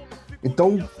agressivos.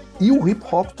 Então, e o hip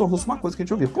hop tornou-se uma coisa que a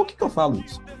gente ouvia. Por que eu falo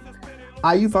isso?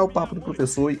 Aí vai o papo do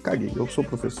professor e caguei. Eu sou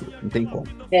professor, não tem como.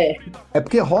 É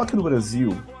porque rock no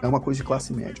Brasil é uma coisa de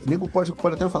classe média. O nego pode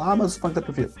até falar, mas os funk da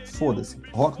prefeita. Foda-se.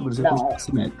 Rock no Brasil é coisa de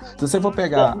classe média. Se você for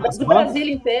pegar. Do Brasil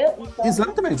inteiro. Então...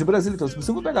 Exatamente, do Brasil inteiro. Se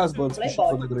você for pegar as bandas que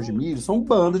chegam na grande mídia, são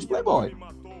bandas de playboy.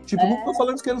 Tipo, não tô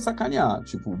falando que querendo sacanear,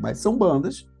 tipo, mas são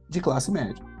bandas de classe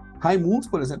média. Raimundos,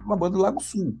 por exemplo, é uma banda do Lago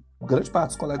Sul. Grande parte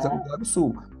dos colegas eram do Lago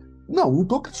Sul. Não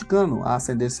tô criticando a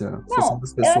ascendência social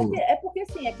das pessoas. É porque,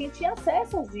 assim, é quem tinha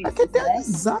acesso aos discos, né?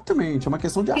 Exatamente, é uma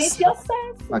questão de acesso. Quem tinha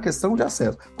acesso. Uma questão de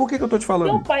acesso. Por que eu tô te falando?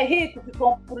 Tem um pai rico que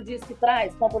compra o disco e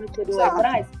traz, compra no exterior e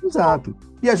traz? Exato.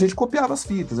 E a gente copiava as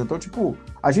fitas. Então, tipo,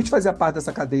 a gente fazia parte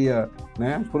dessa cadeia,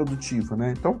 né, produtiva,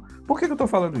 né? Então, por que eu tô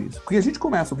falando isso? Porque a gente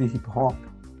começa a ouvir hip hop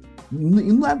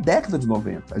e na década de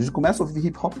 90. A gente começa a ouvir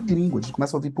hip hop gringo, a gente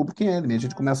começa a ouvir Public Enemy, a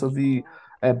gente começa a ouvir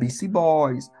Beastie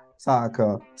Boys,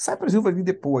 saca? Cypress Hill vai vir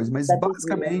depois, mas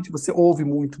basicamente você ouve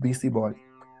muito Beastie Boys.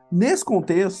 Nesse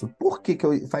contexto, por que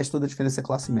faz toda a diferença a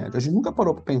classe média? A gente nunca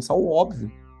parou para pensar o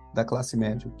óbvio da classe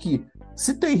média, que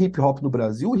se tem hip hop no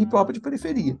Brasil, o hip hop é de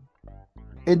periferia.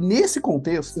 É nesse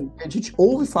contexto que a gente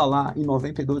ouve falar em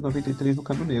 92, 93 do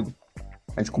Câmbio Negro.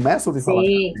 A gente começa a ouvir falar do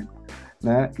Câmbio Negro,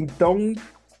 né? Então,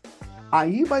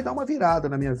 aí vai dar uma virada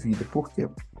na minha vida. Por quê?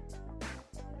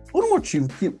 Por um motivo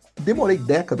que demorei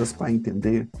décadas para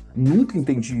entender, nunca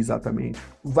entendi exatamente,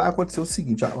 vai acontecer o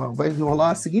seguinte, vai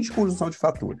rolar a seguinte conjunção de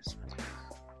fatores.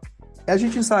 A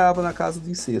gente ensaiava na casa do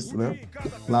Incesto, né?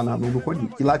 Lá no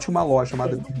Conic. E lá tinha uma loja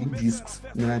chamada Berlim Discos,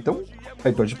 né? Então a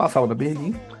gente passava na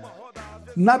Berlim.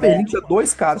 Na Berlim tinha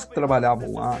 2 caras que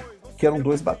trabalhavam lá, que eram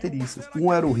 2 bateristas.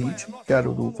 Um era o Hit, que era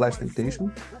o do Flash Temptation,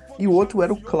 e o outro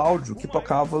era o Cláudio, que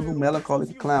tocava no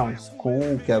Melancholic Clowns,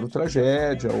 que era o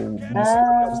Tragédia, o...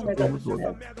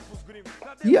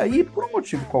 E aí, por um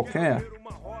motivo qualquer,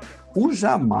 O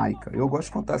Jamaica, eu gosto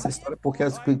de contar essa história porque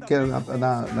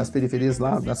nas periferias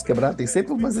lá, nas quebradas, tem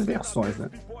sempre umas inversões, né?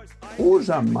 O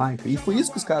Jamaica, e foi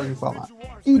isso que os caras me falaram,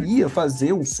 queria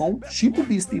fazer um som tipo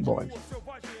Beastie Boys.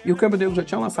 E o Câmbio Negro já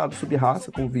tinha lançado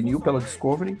Sub-Raça com vinil pela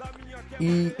Discovery,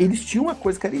 e eles tinham uma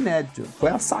coisa que era inédita. Foi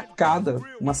uma sacada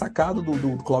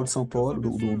do Cláudio Santoro,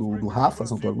 do Rafa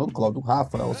Santoro, não do Cláudio, do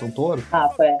Rafa Santoro,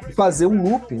 fazer um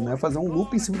loop, né? Fazer um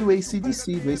loop em cima do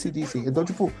AC/DC. Então,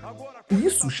 tipo,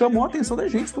 isso chamou a atenção da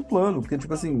gente do plano, porque,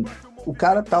 tipo assim, o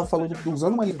cara tava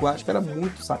usando uma linguagem que era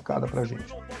muito sacada pra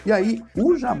gente. E aí,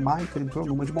 o Jamaica entrou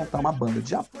numa de montar uma banda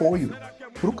de apoio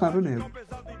pro Câmbio Negro.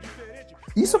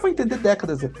 Isso eu vou entender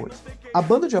décadas depois. A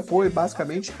banda de apoio,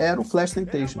 basicamente, era o Flash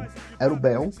Temptation. Era o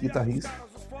Bel, guitarrista.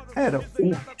 Era o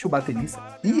Hit, o baterista.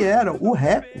 E era o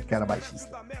Reco, que era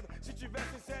baixista.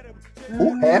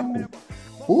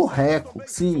 O Reco,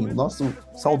 sim, o nosso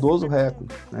saudoso Reco.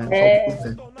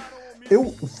 Né?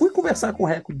 Eu fui conversar com o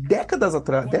Reco décadas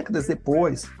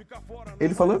depois.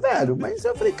 Ele falou, velho, mas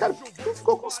eu falei, cara, por que tu não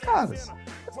ficou com os caras?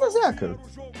 Eu falei, Zeca,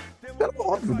 pelo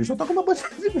óbvio, bicho, eu toco uma banda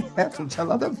de metal, não tinha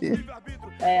nada a ver.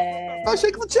 Eu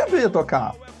achei que não tinha a ver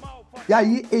tocar. E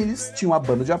aí eles tinham a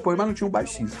banda de apoio, mas não tinham um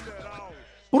baixista.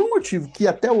 Por um motivo que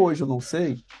até hoje eu não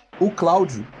sei, o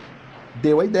Cláudio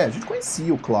deu a ideia. A gente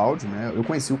conhecia o Cláudio, né? Eu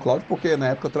conheci o Cláudio porque na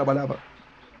época eu trabalhava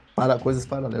para coisas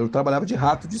paralelas. Eu trabalhava de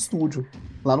rato de estúdio,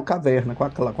 lá no Caverna,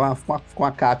 com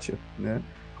a Kátia, né?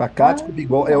 Com a Kátia, com o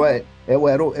Bigorna.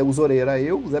 O Zoreira, era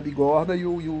eu, o Zé Bigorna e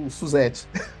o Suzete.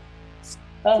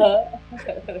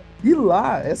 E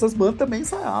lá, essas bandas também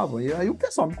ensaiavam. E aí o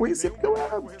pessoal me conhecia porque eu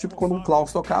era, tipo, quando o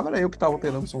Klaus tocava, era eu que tava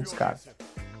operando o som dos caras.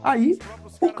 Aí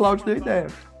o Cláudio deu a ideia.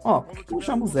 Por que não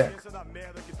chama o Zeca?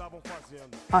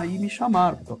 Aí me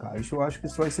chamaram pra tocar. Eu acho que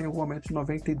isso vai ser em algum momento de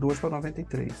 92 para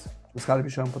 93. Os caras me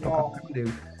chamam pra tocar no Câmbio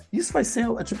Negro. Isso vai ser,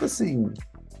 tipo assim...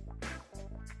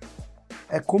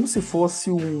 É como se fosse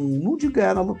não de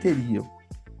ganhar na loteria,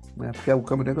 né? Porque o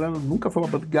Câmbio Negro nunca foi uma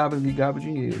banda que ligava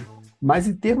dinheiro. Mas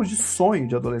em termos de sonho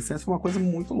de adolescência, foi uma coisa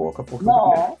muito louca. Porque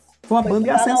foi uma banda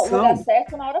em ascensão. No lugar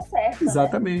certo, na hora certa.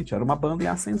 Exatamente, era uma banda em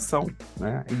ascensão,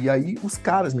 né? E aí os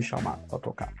caras me chamaram pra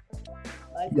tocar.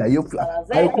 E aí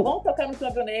vamos tocar no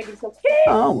Câmbio Negro, sei o quê?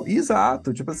 Não,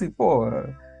 exato. Tipo assim,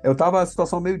 eu tava na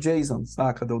situação meio Jason,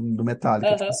 saca? Do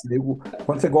Metallica. Tipo assim,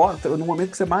 quando você gosta, no momento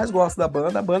que você mais gosta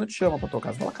da banda te chama pra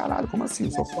tocar. Você fala, caralho, como assim?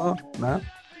 Eu sou fã, né?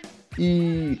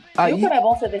 E aí... Viu como é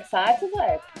bom ser versátil,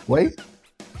 Zé? Oi?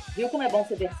 Viu como é bom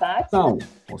ser versátil? Não,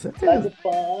 com certeza. Faz o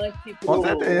punk, com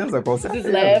certeza. Os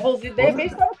levels, e de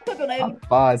repente tá no Câmbio Negro.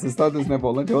 Rapaz, essa história do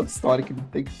Snevoland é outra história que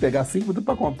tem que pegar 5 minutos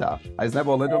pra contar. A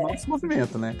Snevoland é o nosso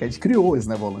movimento, né? Que a gente criou o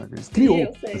Snevoland. A gente criou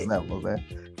o Snevoland, né?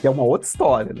 Que é uma outra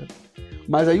história, né?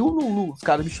 Mas aí os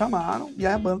caras me chamaram e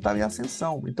aí a banda tava em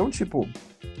ascensão. Então, tipo,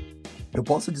 eu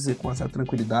posso dizer com essa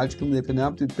tranquilidade que no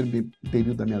determinado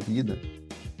período da minha vida,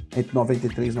 entre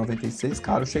 93 e 96,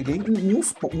 cara, eu cheguei em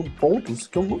pontos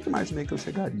que eu nunca imaginei que eu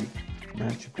chegaria, né?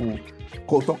 Tipo,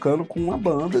 tocando com uma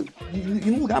banda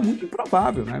em um lugar muito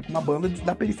improvável, né? Com uma banda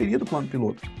da periferia do plano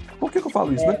piloto. Por que eu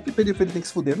falo isso? Não é que a periferia tem que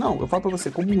se fuder, não. Eu falo pra você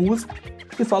como músico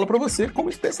e falo pra você como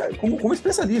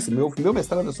especialista. Meu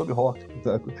mestrado é sobre rock.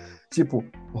 Sabe? Tipo,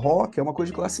 rock é uma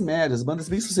coisa de classe média. As bandas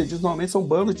bem-sucedidas normalmente são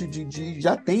bandas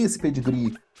já tem esse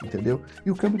pedigree, entendeu?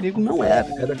 E o Câmbio Negro não era.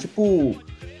 Era tipo...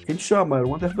 que a gente chama, era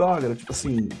o underdog, era tipo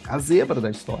assim, a zebra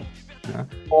da história, né?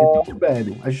 Então,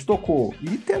 velho, a gente tocou,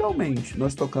 literalmente,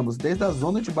 nós tocamos desde a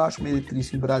zona de baixo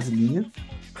meretriz em Brasília,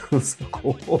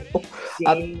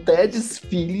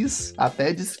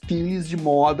 até desfiles de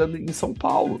moda em São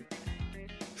Paulo,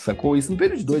 sacou? Isso no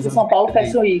período de 2 anos. São Paulo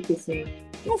Fashion Week, assim.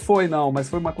 Não foi, não, mas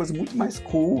foi uma coisa muito mais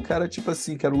cool, que era tipo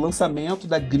assim, que era o lançamento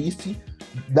da grife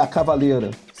da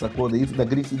Cavaleira, sacou? Da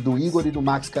grife do Igor e do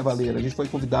Max Cavaleira. A gente foi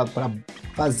convidado para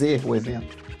fazer o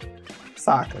evento.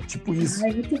 Saca? Tipo isso.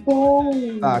 Ai, muito bom!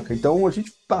 Saca? Então a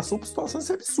gente passou por situações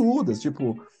absurdas.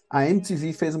 Tipo, a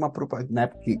MTV fez uma propaganda, na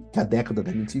época que a década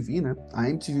da MTV, né? A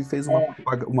MTV fez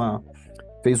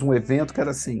fez um evento que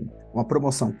era assim, uma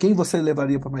promoção. Quem você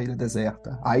levaria para uma ilha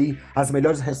deserta? Aí as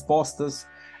melhores respostas...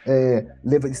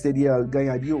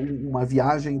 ganharia uma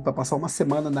viagem para passar uma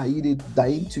semana na ilha da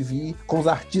MTV com os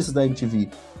artistas da MTV.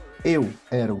 Eu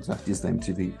era os artistas da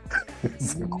MTV.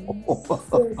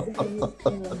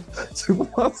 Tipo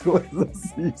umas coisas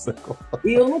assim, sacou?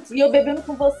 E eu bebendo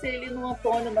com você ali no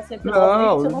Antônio, na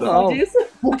Central, não disso?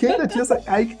 Porque ainda tinha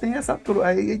aí tinha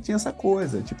essa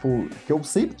coisa, tipo, que eu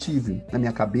sempre tive na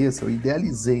minha cabeça, eu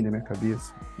idealizei na minha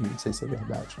cabeça, não sei se é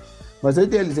verdade, mas eu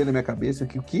idealizei na minha cabeça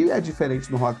que o que é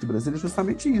diferente no rock do Brasil é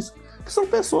justamente isso. Que são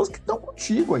pessoas que estão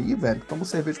contigo aí, velho, que tomam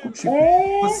cerveja contigo.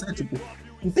 Você, tipo,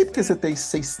 não tem porque você ter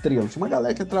 6 estrelas. Tinha uma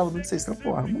galera que entrava no 6 estrelas,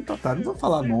 porra, muito otário. Não vou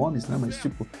falar nomes, né? Mas,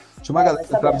 tipo, tinha uma galera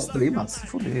que entrava estrelas, se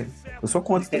fuder. Eu sou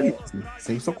contra estrelas, né?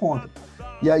 Sempre sou contra.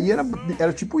 E aí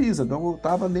era tipo isso. Então eu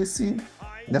tava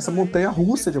nessa montanha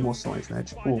russa de emoções, né?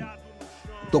 Tipo,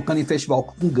 tocando em festival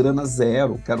com grana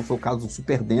zero, que foi o caso do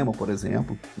Super Demo, por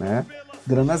exemplo, né?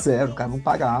 Grana zero, os caras não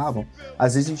pagavam.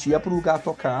 Às vezes a gente ia pro lugar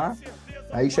tocar,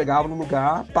 aí chegava no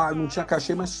lugar, não tinha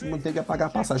cachê, mas não tinha que pagar a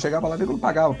passagem. Chegava lá, não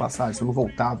pagava a passagem, você não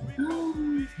voltava.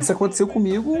 Isso aconteceu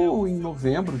comigo em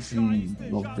novembro de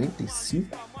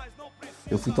 95.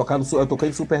 Eu toquei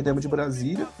no Super Demo de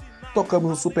Brasília, tocamos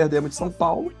no Super Demo de São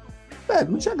Paulo.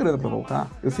 Velho, não tinha grana pra voltar.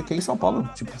 Eu fiquei em São Paulo,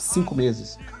 tipo, 5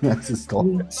 meses nessa história.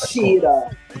 Mentira!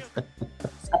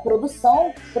 A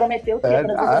produção prometeu que ia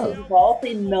trazer você de volta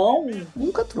e não...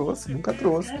 Nunca trouxe. Cara,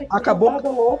 Acabou.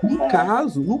 louco,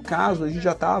 No caso, a gente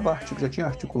já tinha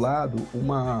articulado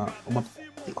uma...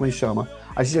 Como é que chama?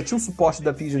 A gente já tinha um suporte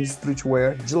da Vision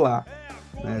Streetwear de lá.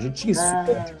 Né? A gente tinha esse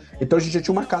suporte. Então a gente já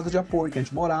tinha uma casa de apoio que a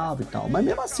gente morava e tal. Mas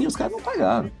mesmo assim, os caras não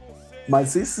pagaram.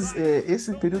 Mas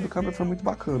esse período do câmera foi muito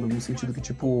bacana, no sentido que,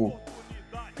 tipo...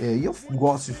 e eu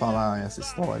gosto de falar essa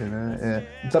história, né?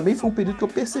 Também foi um período que eu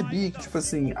percebi que, tipo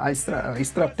assim, a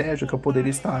estratégia que eu poderia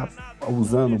estar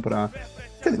usando pra...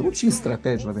 Quer dizer, eu não tinha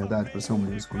estratégia, na verdade, para ser um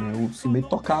músico, né? Eu simplesmente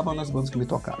tocava nas bandas que me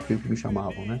tocavam, que me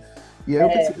chamavam, né? E aí eu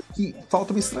percebi que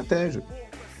falta uma estratégia.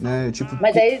 Né? Tipo,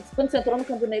 mas aí, quando você entrou no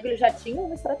Campo Negro, eles já tinham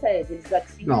uma estratégia? Eles já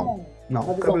tinham uma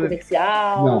visão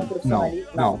comercial,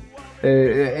 profissionalista? Não.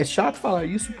 É chato falar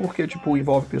isso porque, tipo,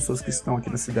 envolve pessoas que estão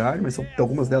aqui na cidade, mas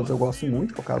algumas delas eu gosto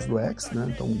muito, que é o caso do X,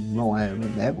 né? Então eu não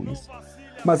nego isso.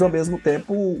 Mas, ao mesmo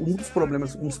tempo, um dos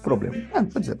problemas... não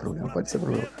pode dizer problema, pode ser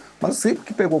problema. Mas sempre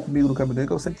que pegou comigo no Câmbio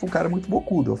Negro, eu sempre fui um cara muito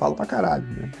bocudo, eu falo pra caralho,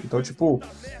 né? Então, tipo,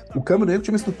 o Câmbio Negro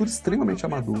tinha uma estrutura extremamente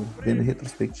amadora, vendo em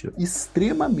retrospectiva.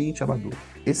 Extremamente amadora.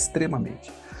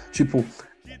 Extremamente. Tipo,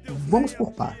 vamos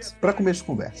por partes. Pra começo de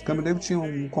conversa, o Câmbio Negro tinha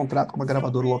um contrato com uma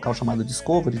gravadora local chamada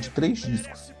Discovery de 3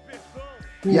 discos.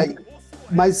 E aí...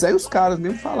 Mas aí os caras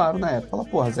mesmo falaram na época,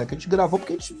 porra, Zeca, a gente gravou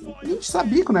porque a gente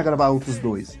sabia que não ia gravar outros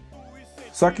 2.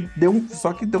 Só que deu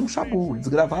um chabu. Eles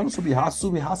gravaram o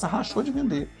Sub-Raça rachou de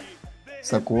vender.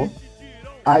 Sacou?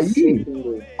 Aí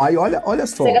olha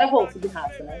só. Você gravou o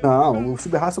Sub-Raça, né? Não, o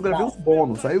Sub-Raça eu gravei os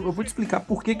bônus. Aí eu vou te explicar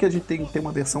por que a gente tem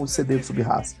uma versão de CD do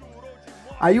Sub-Raça.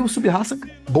 Aí o Sub-Raça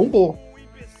bombou.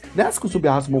 Nessa que o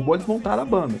Sub-Raça bombou, eles montaram a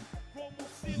banda.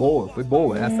 Foi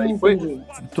boa. Essa aí foi.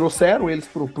 Trouxeram eles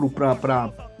pro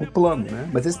plano, né?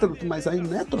 Mas aí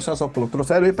não é trouxeram só pro plano,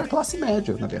 trouxeram ele pra classe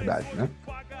média, na verdade, né?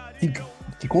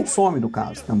 Que consome, no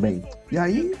caso, também. E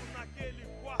aí,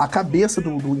 a cabeça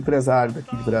do empresário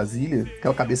daqui de Brasília,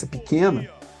 aquela cabeça pequena,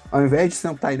 ao invés de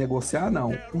sentar e negociar,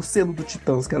 não. O selo do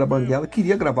Titãs, que era a Banguela,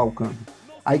 queria gravar o câmbio.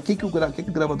 Aí, o que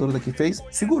a gravadora daqui fez?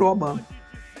 Segurou a banda.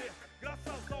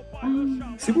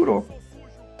 Segurou.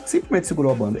 Simplesmente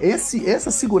segurou a banda.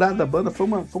 Essa segurada da banda foi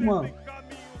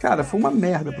uma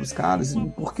merda pros caras,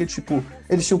 porque, tipo,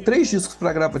 eles tinham 3 discos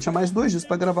pra gravar, tinha mais 2 discos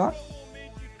pra gravar,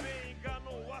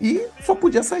 e só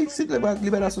podia sair se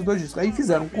liberar esses 2 discos. Aí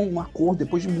fizeram com um acordo,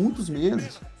 depois de muitos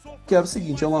meses, que era o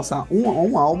seguinte, iam lançar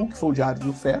um álbum, que foi o Diário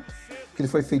do Feto, que ele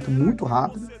foi feito muito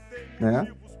rápido, né?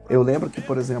 Eu lembro que,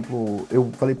 por exemplo,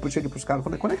 eu cheguei pros caras,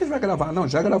 falei, quando é que a gente vai gravar? Não,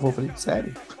 já gravou. Eu falei,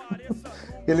 sério?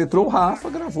 Ele entrou, o Rafa,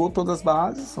 gravou todas as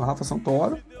bases, o Rafa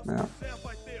Santoro, né?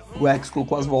 O X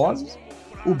colocou as vozes,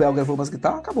 o Bel gravou umas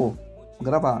guitarras, acabou.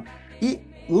 Gravaram. E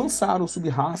lançaram o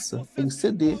Sub-Raça em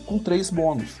CD com 3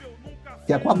 bônus,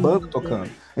 que é com a banda tocando.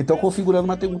 Então, configurando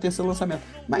um terceiro lançamento.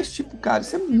 Mas, tipo, cara,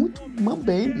 isso é muito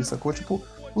mambembe, sacou? Tipo,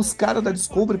 os caras da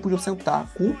Discovery podiam sentar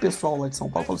com o pessoal lá de São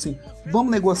Paulo e falar assim,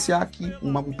 vamos negociar aqui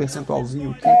um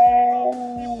percentualzinho aqui.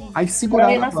 Aí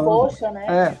seguraram a banda. Coxa,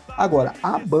 né? Agora,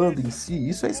 a banda em si,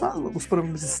 isso aí são os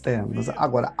problemas externos.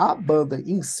 Agora, a banda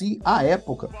em si, à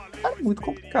época, era muito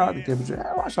complicado em termos de...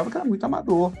 Eu achava que era muito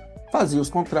amador. Fazia os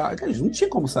contratos. Não tinha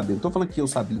como saber. Não tô falando que eu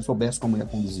soubesse como ia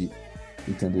conduzir.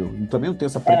 Entendeu? Eu também não tenho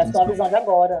essa pretensão. Era só a visão de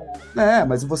agora, né?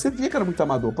 Mas você via que era muito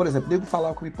amador. Por exemplo, o nego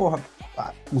falava comigo, porra,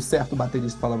 um certo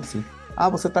baterista falava assim,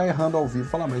 você tá errando ao vivo.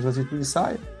 Falava, mas a gente não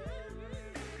ensaia.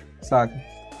 Saca?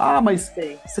 Mas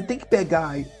você tem que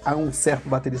pegar, um certo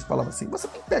baterista falava assim, você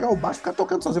tem que pegar o baixo e ficar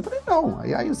tocando sozinho. Eu falei, não.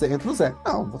 Aí entra o Zé.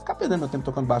 Não, vou ficar perdendo meu tempo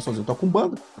tocando baixo sozinho. Eu toco com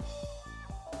banda.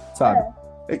 Sabe?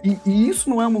 E isso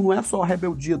não é só a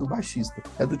rebeldia do baixista.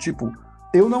 É do tipo,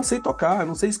 eu não sei tocar, eu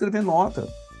não sei escrever nota.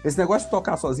 Esse negócio de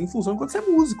tocar sozinho funciona quando você é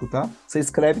músico, tá? Você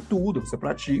escreve tudo, você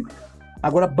pratica.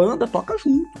 Agora, banda toca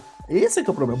junto. Esse é que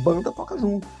é o problema. Banda toca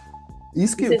junto.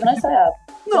 Isso que... Vocês não ensaiavam?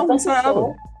 Não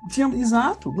ensaiava.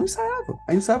 Exato, não ensaiava.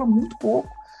 Aí ensaiava muito pouco.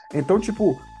 Então,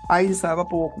 tipo, Aí ensaiava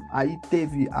pouco. Aí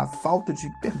teve a falta de...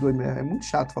 Perdoe-me, é muito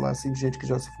chato falar assim de gente que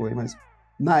já se foi, mas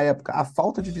na época, a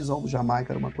falta de visão do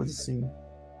Jamaica era uma coisa assim,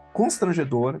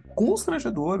 constrangedora.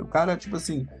 O cara, tipo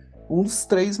assim, um dos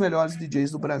 3 melhores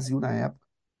DJs do Brasil na época.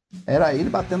 Era ele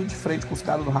batendo de frente com os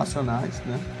caras do Racionais,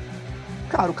 né?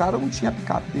 Cara, o cara não tinha a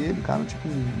picape dele, o cara, tipo,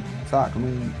 saca,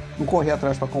 não corria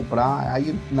atrás pra comprar.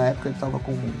 Aí, na época, ele tava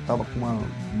com uma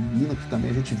menina que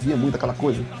também a gente via muito aquela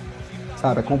coisa,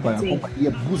 sabe? A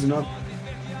companhia buzinando.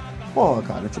 Porra,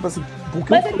 cara, tipo assim...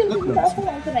 Mas aquilo que eu tava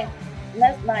falando também.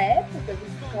 Na época, a gente,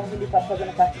 quando ele estava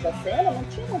fazendo parte da cena, não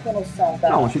tinha muita noção da...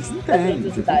 Não, a gente não tem.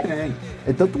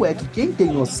 Tanto é que quem tem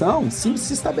noção, se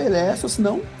estabelece, ou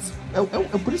senão...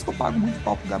 É por isso que eu pago muito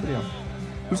pau pro Gabriel.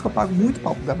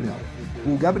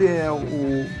 O Gabriel,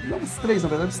 não, os 3, na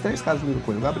verdade, os 3 caras do Little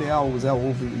Coelho. O Gabriel, o Zé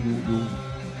Ovo e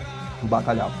o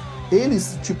Bacalhau.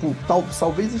 Eles, tipo,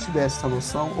 talvez eles tivessem essa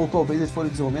noção, ou talvez eles forem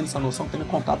desenvolvendo essa noção, tendo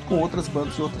contato com outras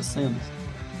bandas de outras cenas.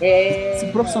 Se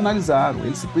profissionalizaram,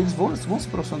 eles vão se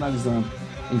profissionalizando,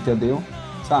 entendeu?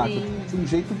 Sabe? De um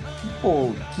jeito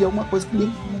que é uma coisa que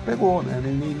ninguém não pegou, né?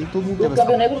 Nem todo mundo teve. O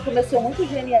Câmbio Negro começou muito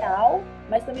genial,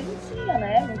 mas também não tinha,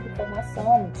 né? Muita informação,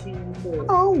 não tinha muito...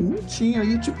 Não tinha.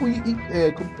 E tipo,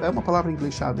 é uma palavra em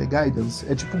inglês chave, é guidance,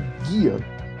 é tipo guia.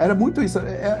 Era muito isso,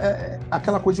 é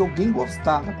aquela coisa de alguém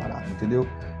gostar da parada, entendeu?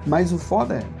 Mas o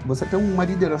foda é, você tem uma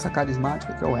liderança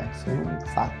carismática que é o X, é um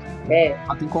fato.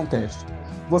 Fato em contexto.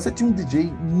 Você tinha um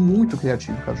DJ muito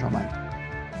criativo, cara, Jamaica.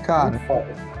 Cara,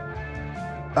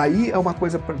 aí é uma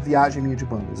coisa pra viagem minha de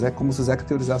bandas. É como se o Zeca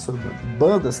teorizasse sobre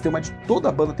bandas. Toda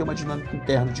banda tem uma dinâmica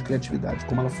interna de criatividade,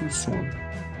 como ela funciona.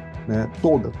 Né?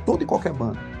 Toda e qualquer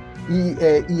banda.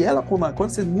 E ela, quando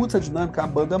você muda essa dinâmica, a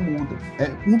banda muda.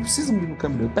 Não precisa mudar no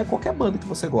caminho. Pega qualquer banda que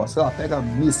você gosta. Sei lá, pega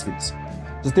Misfits.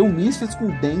 Você tem um Misfits com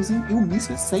dancing e um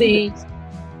Misfits sem dancing.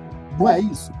 Não é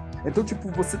isso? Então, tipo,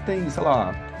 você tem, sei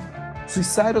lá...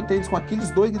 Suicidal tem isso com aqueles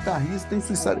 2 guitarristas, tem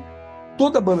Suicidal.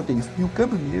 Toda banda tem isso. E o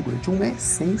Câmbio Negro tinha uma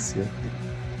essência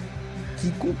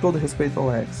que, com todo respeito ao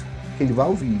X, que ele vai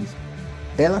ouvir isso,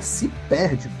 ela se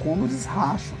perde quando eles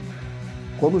racham.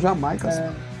 Quando o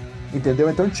Jamaica entendeu?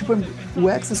 Então, tipo, o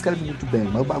X escreve muito bem,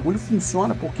 mas o bagulho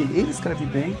funciona porque ele escreve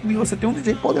bem e você tem um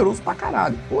DJ poderoso pra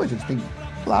caralho. Hoje, tem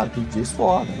DJs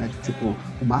foda, né? Tipo,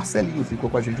 o Marcelinho ficou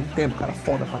com a gente um tempo, cara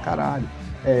foda pra caralho.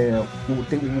 Eu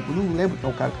não lembro quem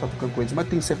é o cara que tá tocando com eles, mas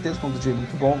tenho certeza que é um DJ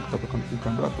muito bom, que tá tocando com o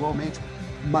Câmbio atualmente.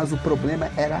 Mas o problema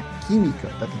era a química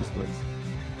daqueles dois.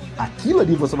 Aquilo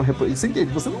ali você não replica. Você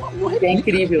entende? Você não replica. É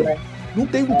incrível, né? Não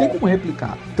tem como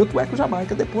replicar. Tanto é que o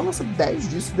Jamaica depois lança 10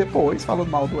 discos depois, falando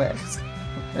mal do X.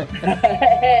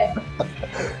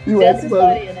 E o X,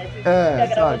 história, né? Fica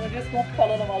gravando um disco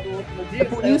falando mal do outro no disco. É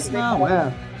por isso,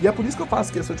 E é por isso que eu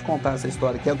faço questão de contar essa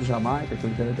história que é do Jamaica, que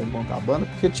eu quero montar a banda,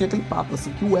 porque tinha aquele papo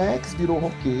assim, que o X virou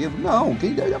roqueiro. Não,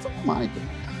 quem já foi o Michael.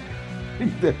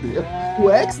 Entendeu? O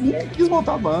X nunca quis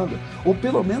montar a banda. Ou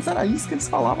pelo menos era isso que eles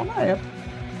falavam na época.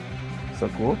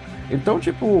 Sacou? Então,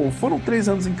 tipo, foram 3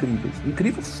 anos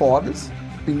incríveis, fodas.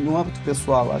 No âmbito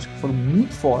pessoal, acho que foram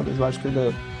muito fodas. Eu acho que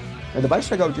ainda vai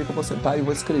chegar o dia que eu vou sentar e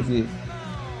vou escrever,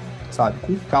 sabe,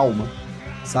 com calma,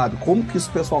 sabe, como que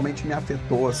isso pessoalmente me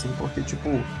afetou, assim, porque, tipo,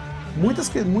 muitas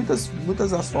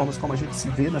das formas como a gente se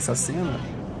vê nessa cena,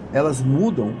 elas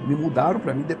me mudaram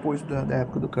pra mim depois da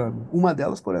época do Câmbio. Uma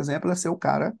delas, por exemplo, é ser o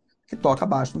cara que toca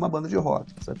baixo numa banda de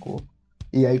rock, sacou?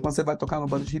 E aí, quando você vai tocar numa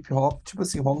banda de hip hop, tipo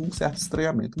assim, rola um certo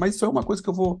estranhamento. Mas isso é uma coisa que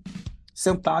eu vou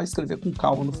sentar e escrever com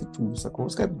calma no futuro, sacou?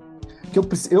 Isso que eu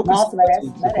preciso. Nossa, merece.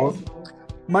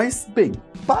 Mas, bem,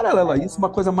 paralelo a isso, uma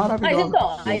coisa maravilhosa.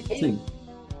 Mas então,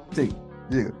 Sim,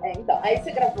 diga. Então, aí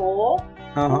você gravou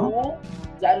o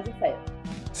Diário de Fé.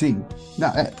 Sim.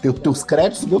 Não, teus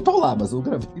créditos eu tô lá, mas eu não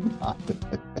gravei nada.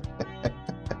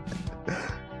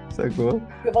 Sacou?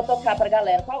 Eu vou tocar pra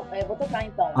galera. Eu vou tocar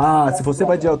então. Se você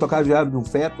vai tocar Diário de um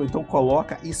Feto, então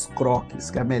coloca Scroques,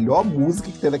 que é a melhor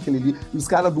música que tem naquele livro. E os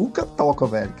caras nunca tocam,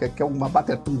 velho. Que é uma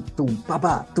bateria tum,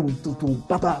 babá, tum,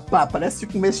 babá, pá. Parece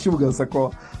tipo um Meshuggah,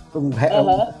 sacou? Um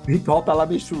hip hop lá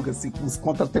Meshuggah, assim, com os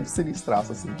contratempos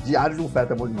sinistraços, assim. Diário de um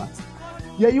Feto é bom demais.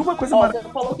 E aí uma coisa maravilhosa.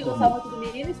 Você falou que gostava muito do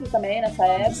Ministry também nessa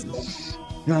época.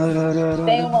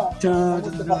 Tem uma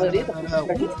música favorita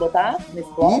pra gente botar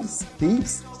nesse bloco?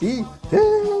 Thieves,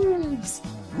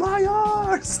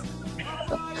 Liars!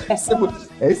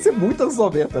 Esse é muito anos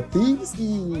 90. Thieves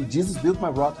e Jesus Built My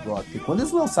Rock God. E quando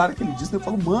eles lançaram aquele disco, eu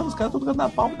falo, mano, os caras estão tocando na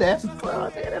palma dessa.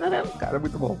 Cara,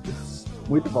 muito bom.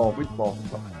 Muito bom.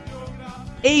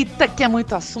 Eita, que é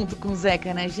muito assunto com o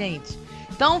Zeca, né, gente?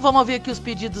 Então, vamos ouvir aqui os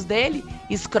pedidos dele.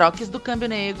 Scroques do Câmbio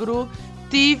Negro.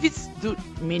 Thieves do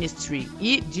Ministry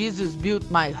e Jesus Built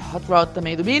My Hot Rod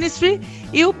também do Ministry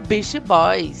e o Beach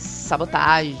Boys,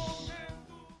 Sabotage.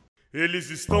 Eles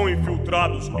estão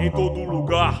infiltrados em todo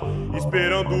lugar,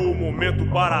 esperando o momento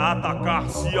para atacar,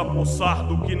 se apossar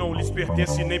do que não lhes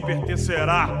pertence nem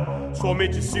pertencerá,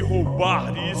 somente se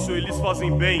roubar, e isso eles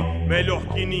fazem bem, melhor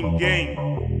que ninguém.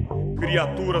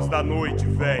 Criaturas da noite,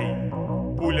 véi,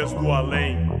 pulhas do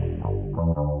além.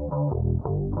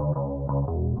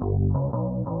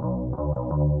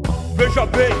 Veja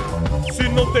bem, se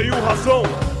não tenho razão,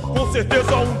 com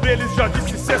certeza um deles já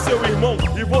disse ser seu irmão,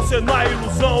 e você na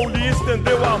ilusão lhe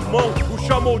estendeu a mão, o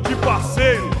chamou de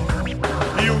parceiro,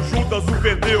 e o Judas o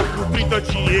vendeu por 30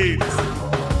 dinheiros.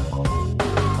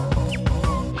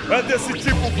 É desse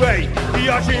tipo, véi, que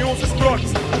agem uns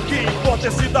escroques. O que importa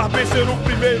é se dar bem, ser o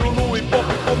primeiro no hip hop,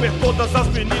 comer todas as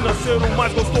meninas, ser o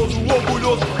mais gostoso,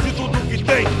 orgulhoso de tudo que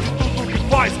tem, de tudo que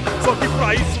faz. Só que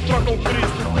pra isso trocam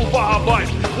Cristo por Barrabás.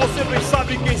 Você bem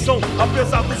sabe quem são,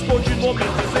 apesar dos codinomes.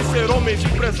 Dizem ser homens,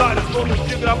 empresários, donos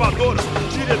de gravadoras,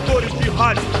 diretores de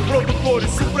rádios, produtores,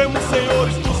 supremos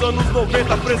senhores dos anos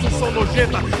 90. Presunção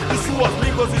nojenta de suas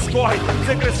línguas escorrem,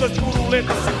 secreções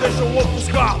purulentas se deixam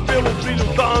ofuscar pelo brilho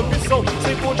da ambição,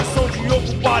 sem condição de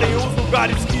ocuparem os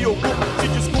lugares que ocupam. Se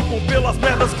desculpam pelas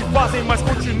merdas que fazem, mas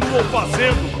continuam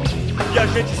fazendo. E a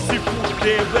gente se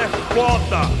fudendo, é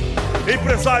foda.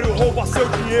 Empresário rouba seu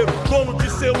dinheiro, dono de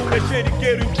selo,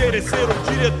 mexeriqueiro, interesseiro,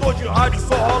 diretor de rádio,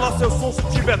 só rola seu som se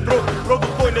tiver troco.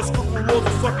 Produtor inescrupuloso,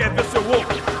 só quer ver seu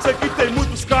oco. Sei que tem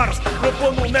muitos caras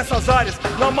propondo nessas áreas,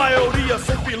 na maioria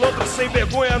são pilantras sem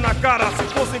vergonha na cara. Se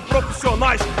fossem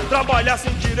profissionais,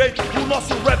 trabalhassem direito, o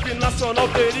nosso rap nacional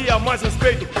teria mais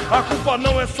respeito. A culpa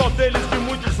não é só deles, de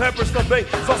muitos rappers também,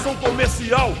 só são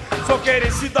comercial, só querem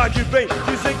se dar de bem.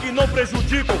 Dizem que não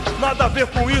prejudicam, nada a ver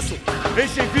com isso.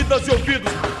 Enchem vidas e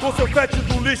ouvidos com seu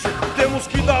fétido lixo. Temos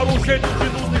que dar um jeito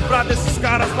de nos livrar desses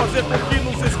caras, fazer com que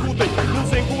nos escutem,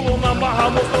 nos engulam na marra,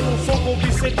 mostrando um som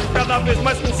convincente, cada vez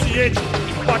mais consciente.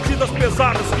 Batidas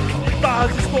pesadas,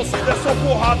 guitarras distorcidas, é só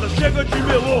porrada. Chega de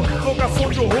melô, tocação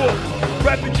de horror.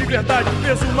 Rap de verdade,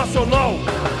 peso nacional,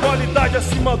 qualidade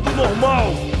acima do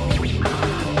normal.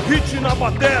 Hit na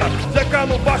batera, Zeca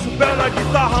no baixo, pé na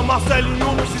guitarra,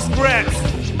 Marcelinho nos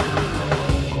scraps.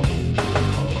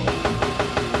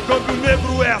 Câmbio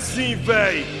negro é assim,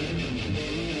 véi.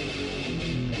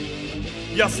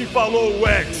 E assim falou o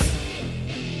X.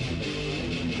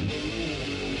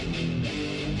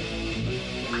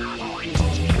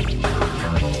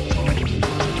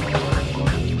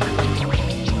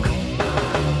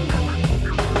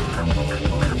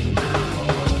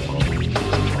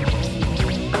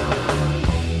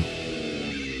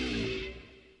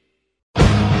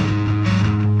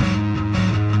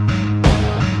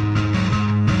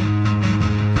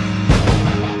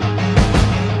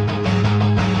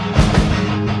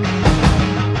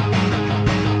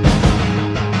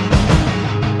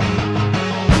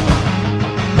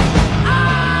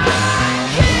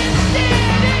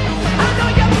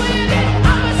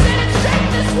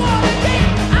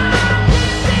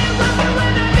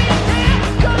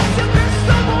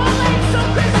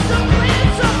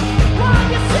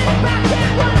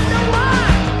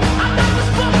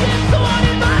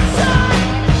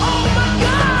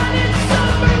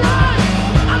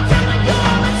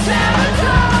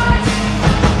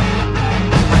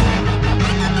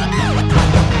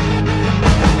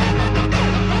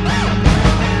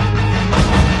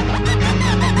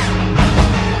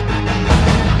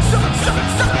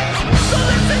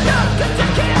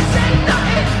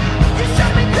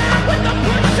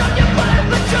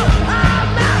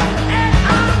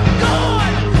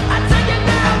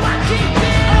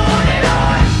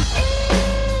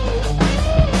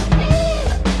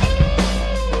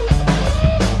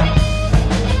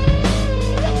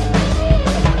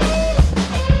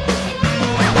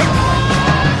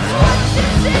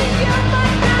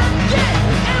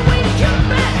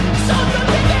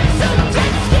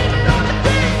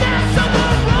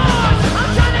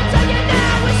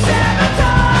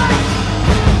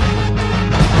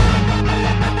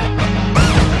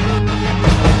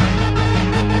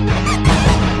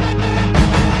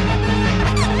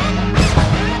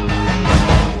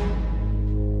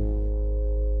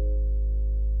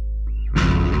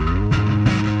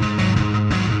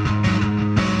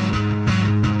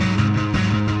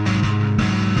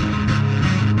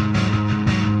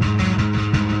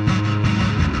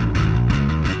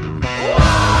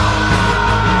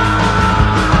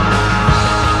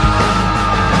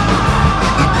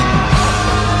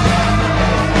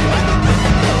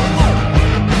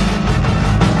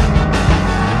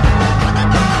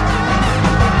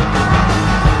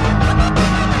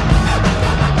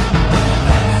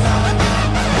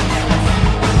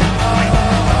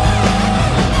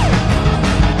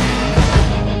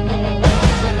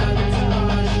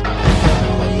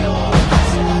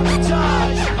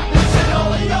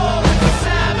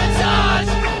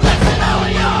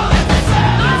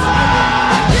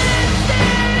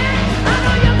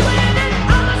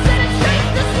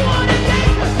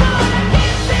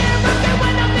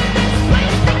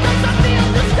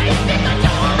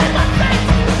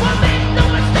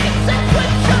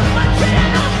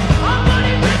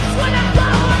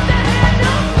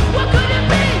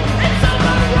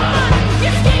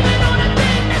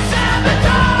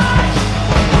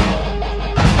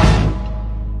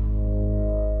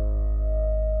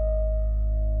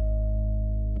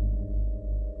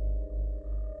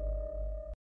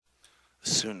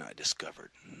 Soon I discovered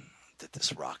that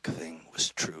this rock thing was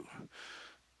true.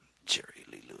 Jerry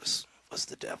Lee Lewis was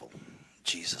the devil.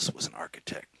 Jesus was an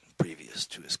architect previous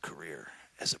to his career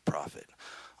as a prophet.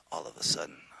 All of a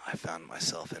sudden, I found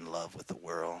myself in love with the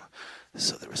world,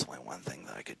 so there was only one thing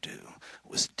that I could do,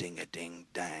 was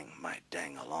ding-a-ding-dang, my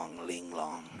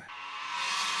dang-along-ling-long.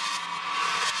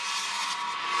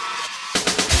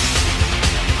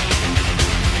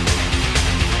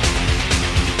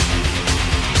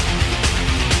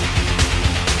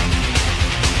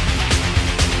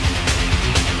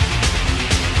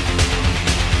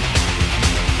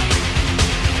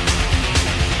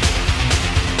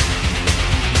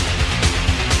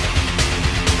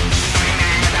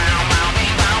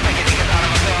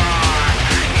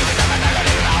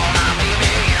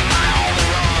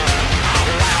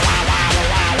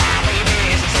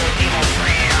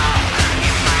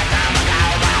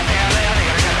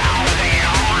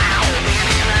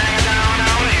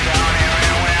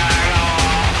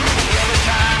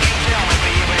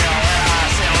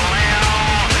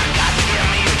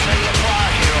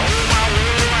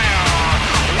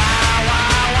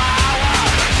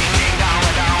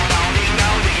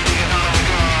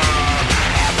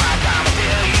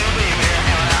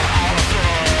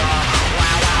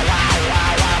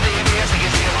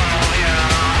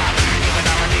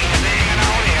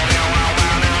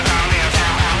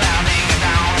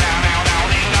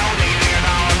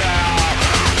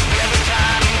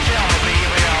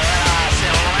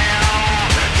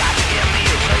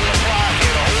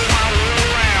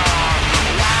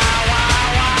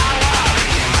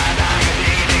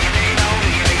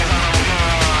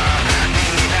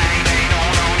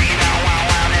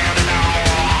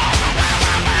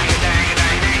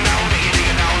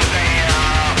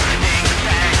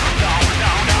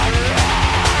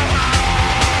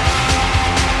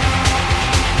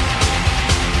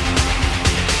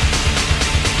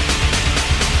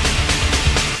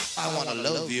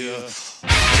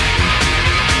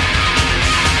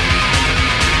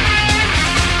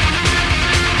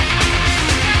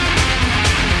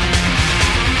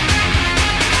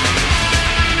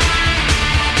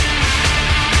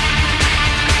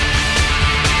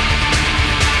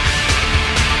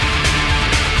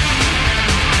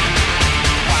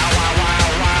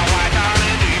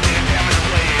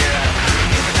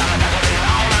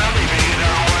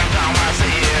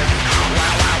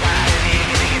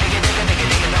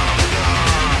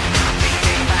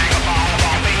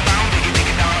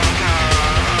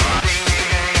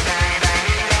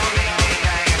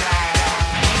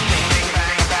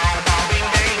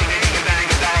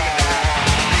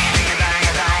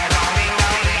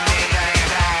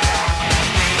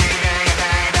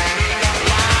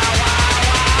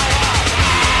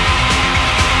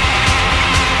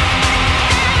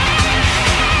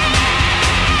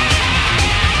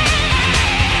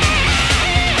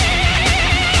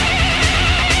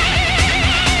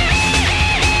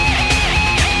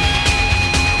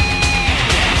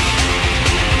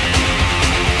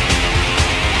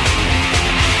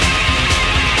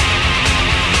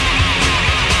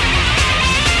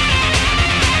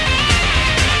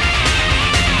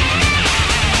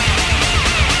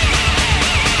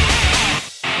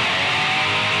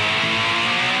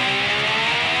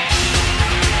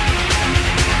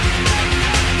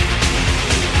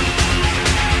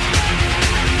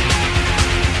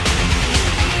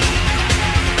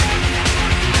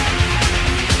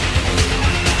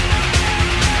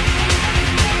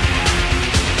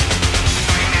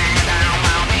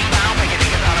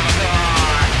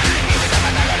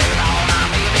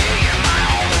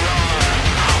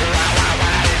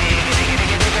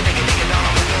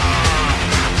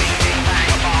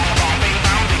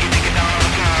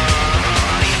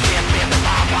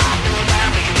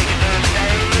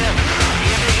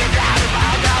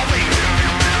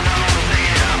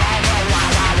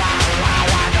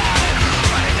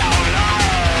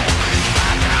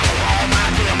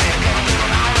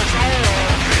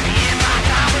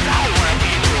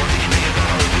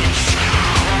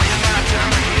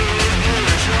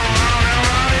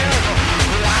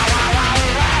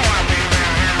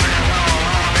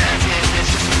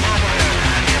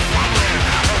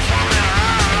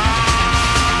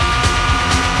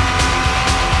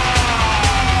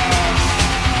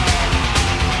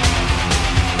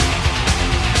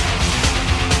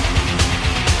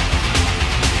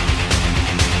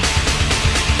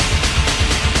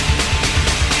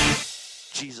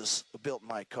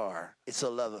 car. It's a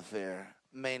love affair.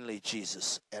 Mainly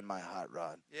Jesus and my hot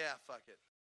rod. Yeah, fuck it.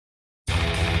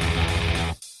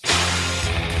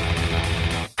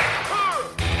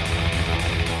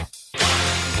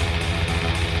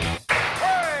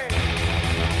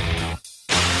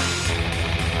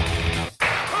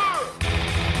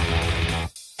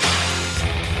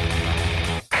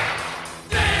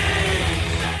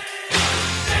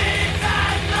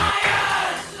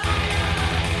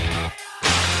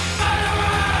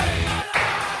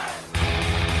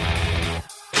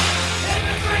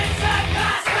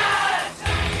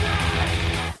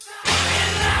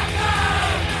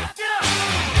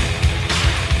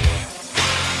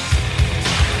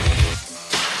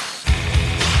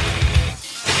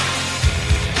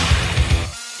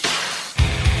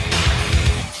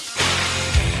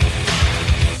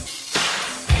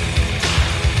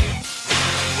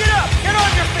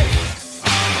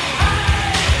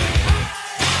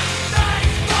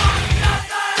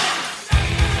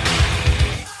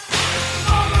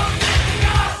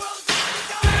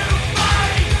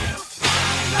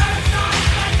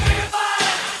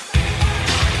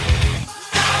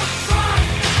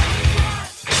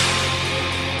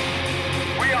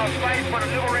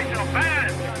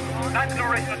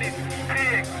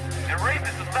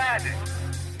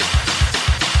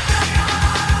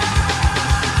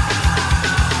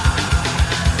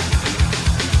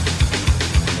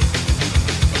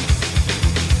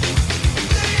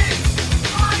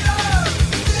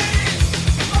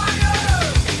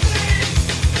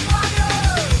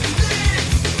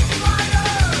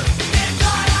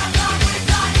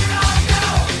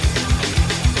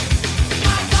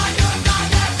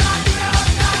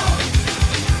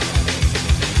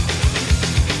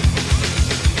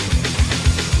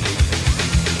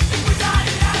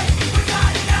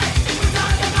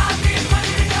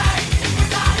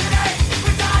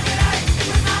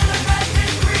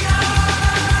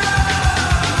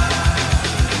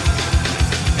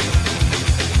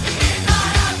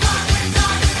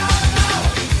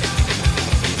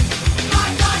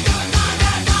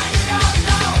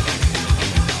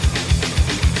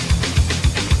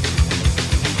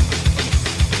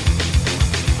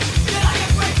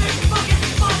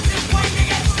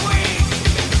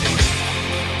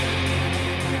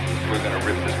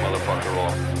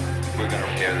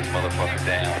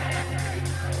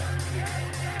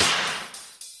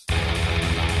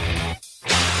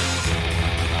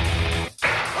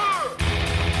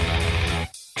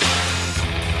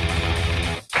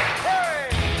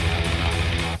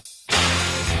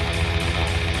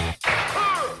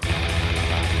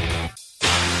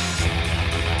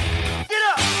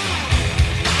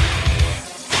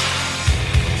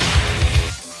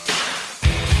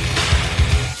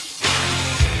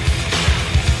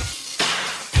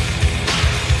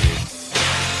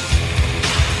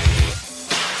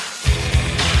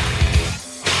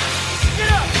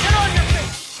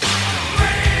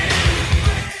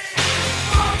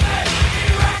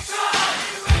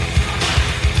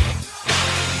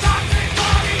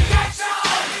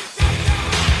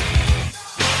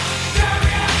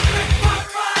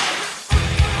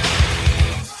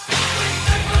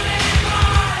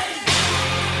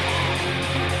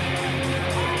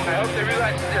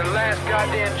 guys. This is their last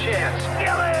goddamn chance.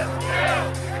 Kill him!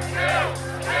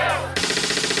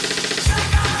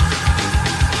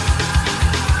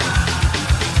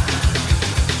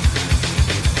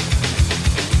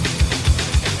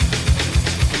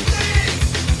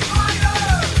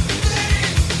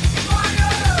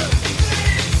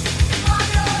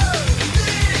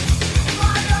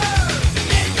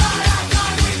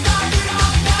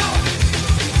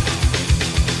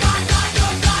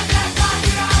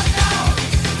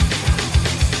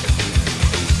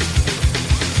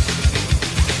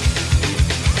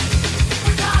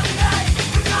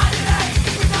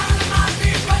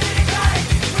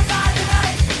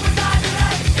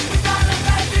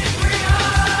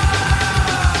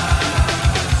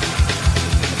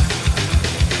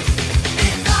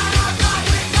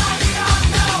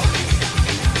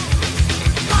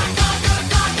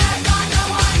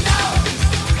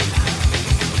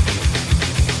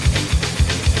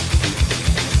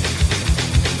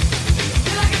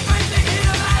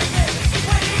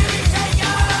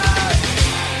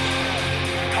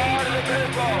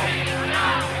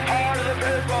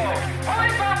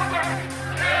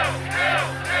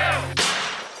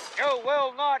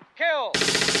 Kill!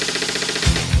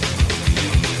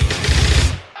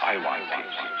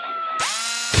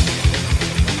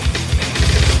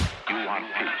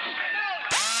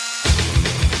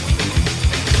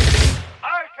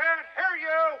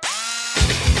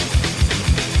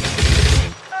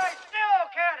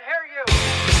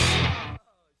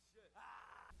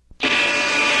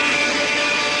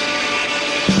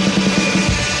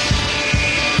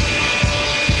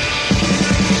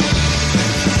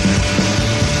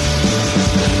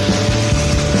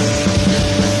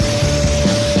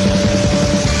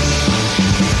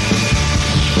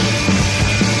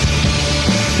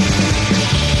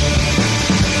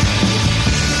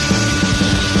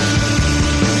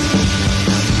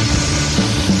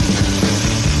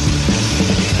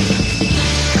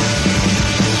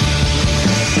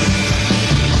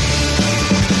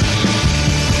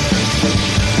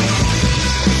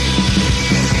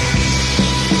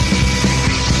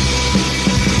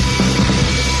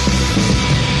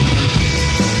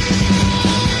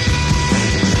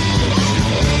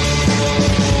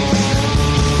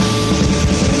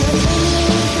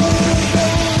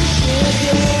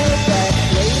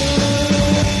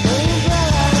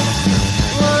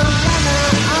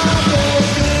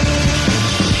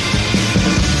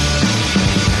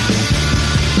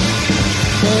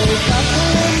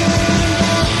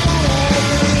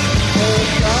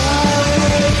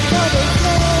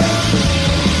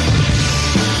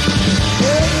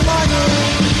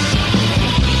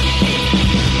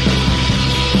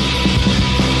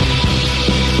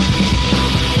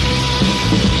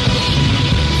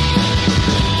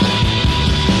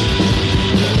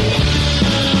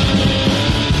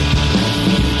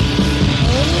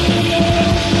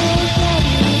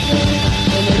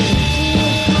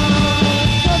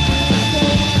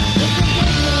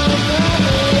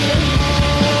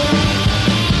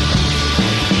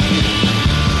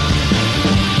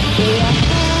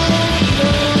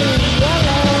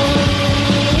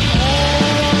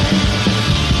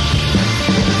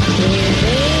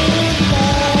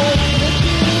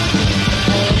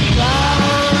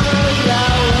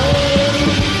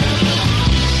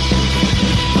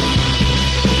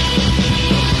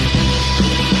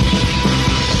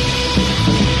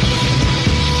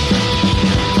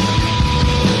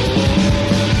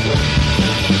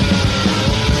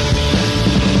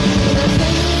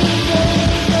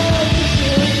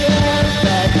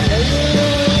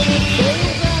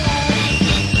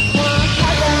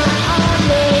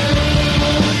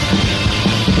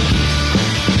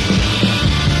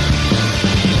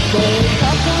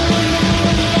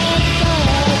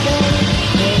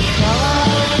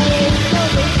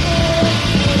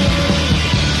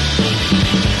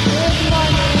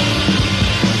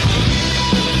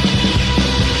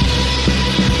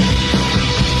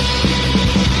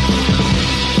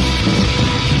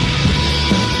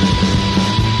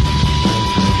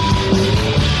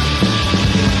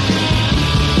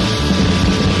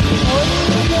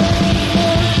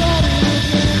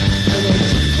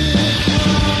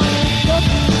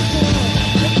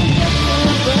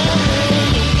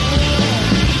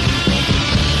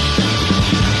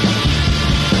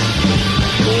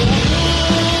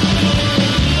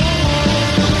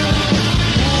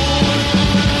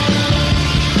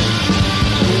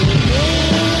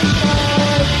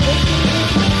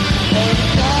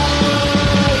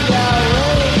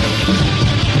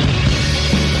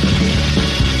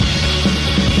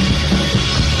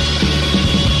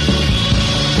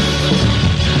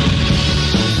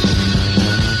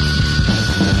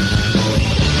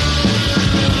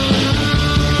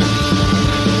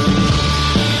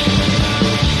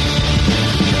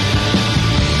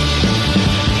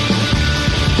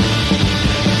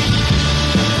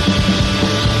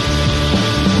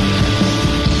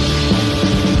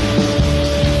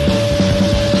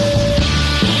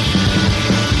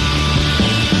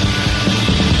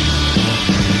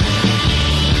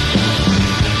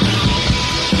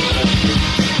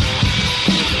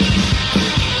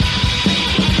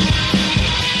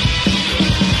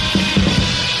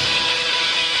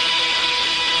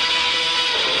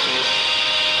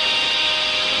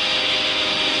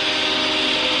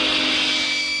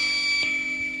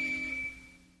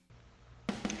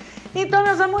 Então,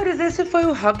 meus amores, esse foi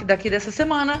o Rock daqui dessa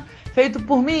semana, feito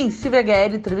por mim, Silvia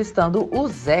Gehre, entrevistando o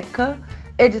Zeca,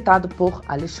 editado por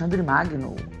Alexandre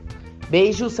Magno.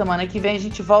 Beijo, semana que vem a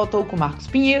gente volta ou com Marcos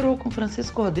Pinheiro ou com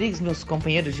Francisco Rodrigues, meus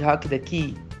companheiros de Rock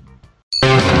daqui.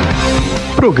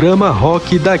 Programa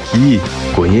Rock daqui.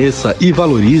 Conheça e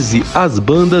valorize as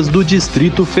bandas do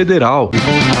Distrito Federal.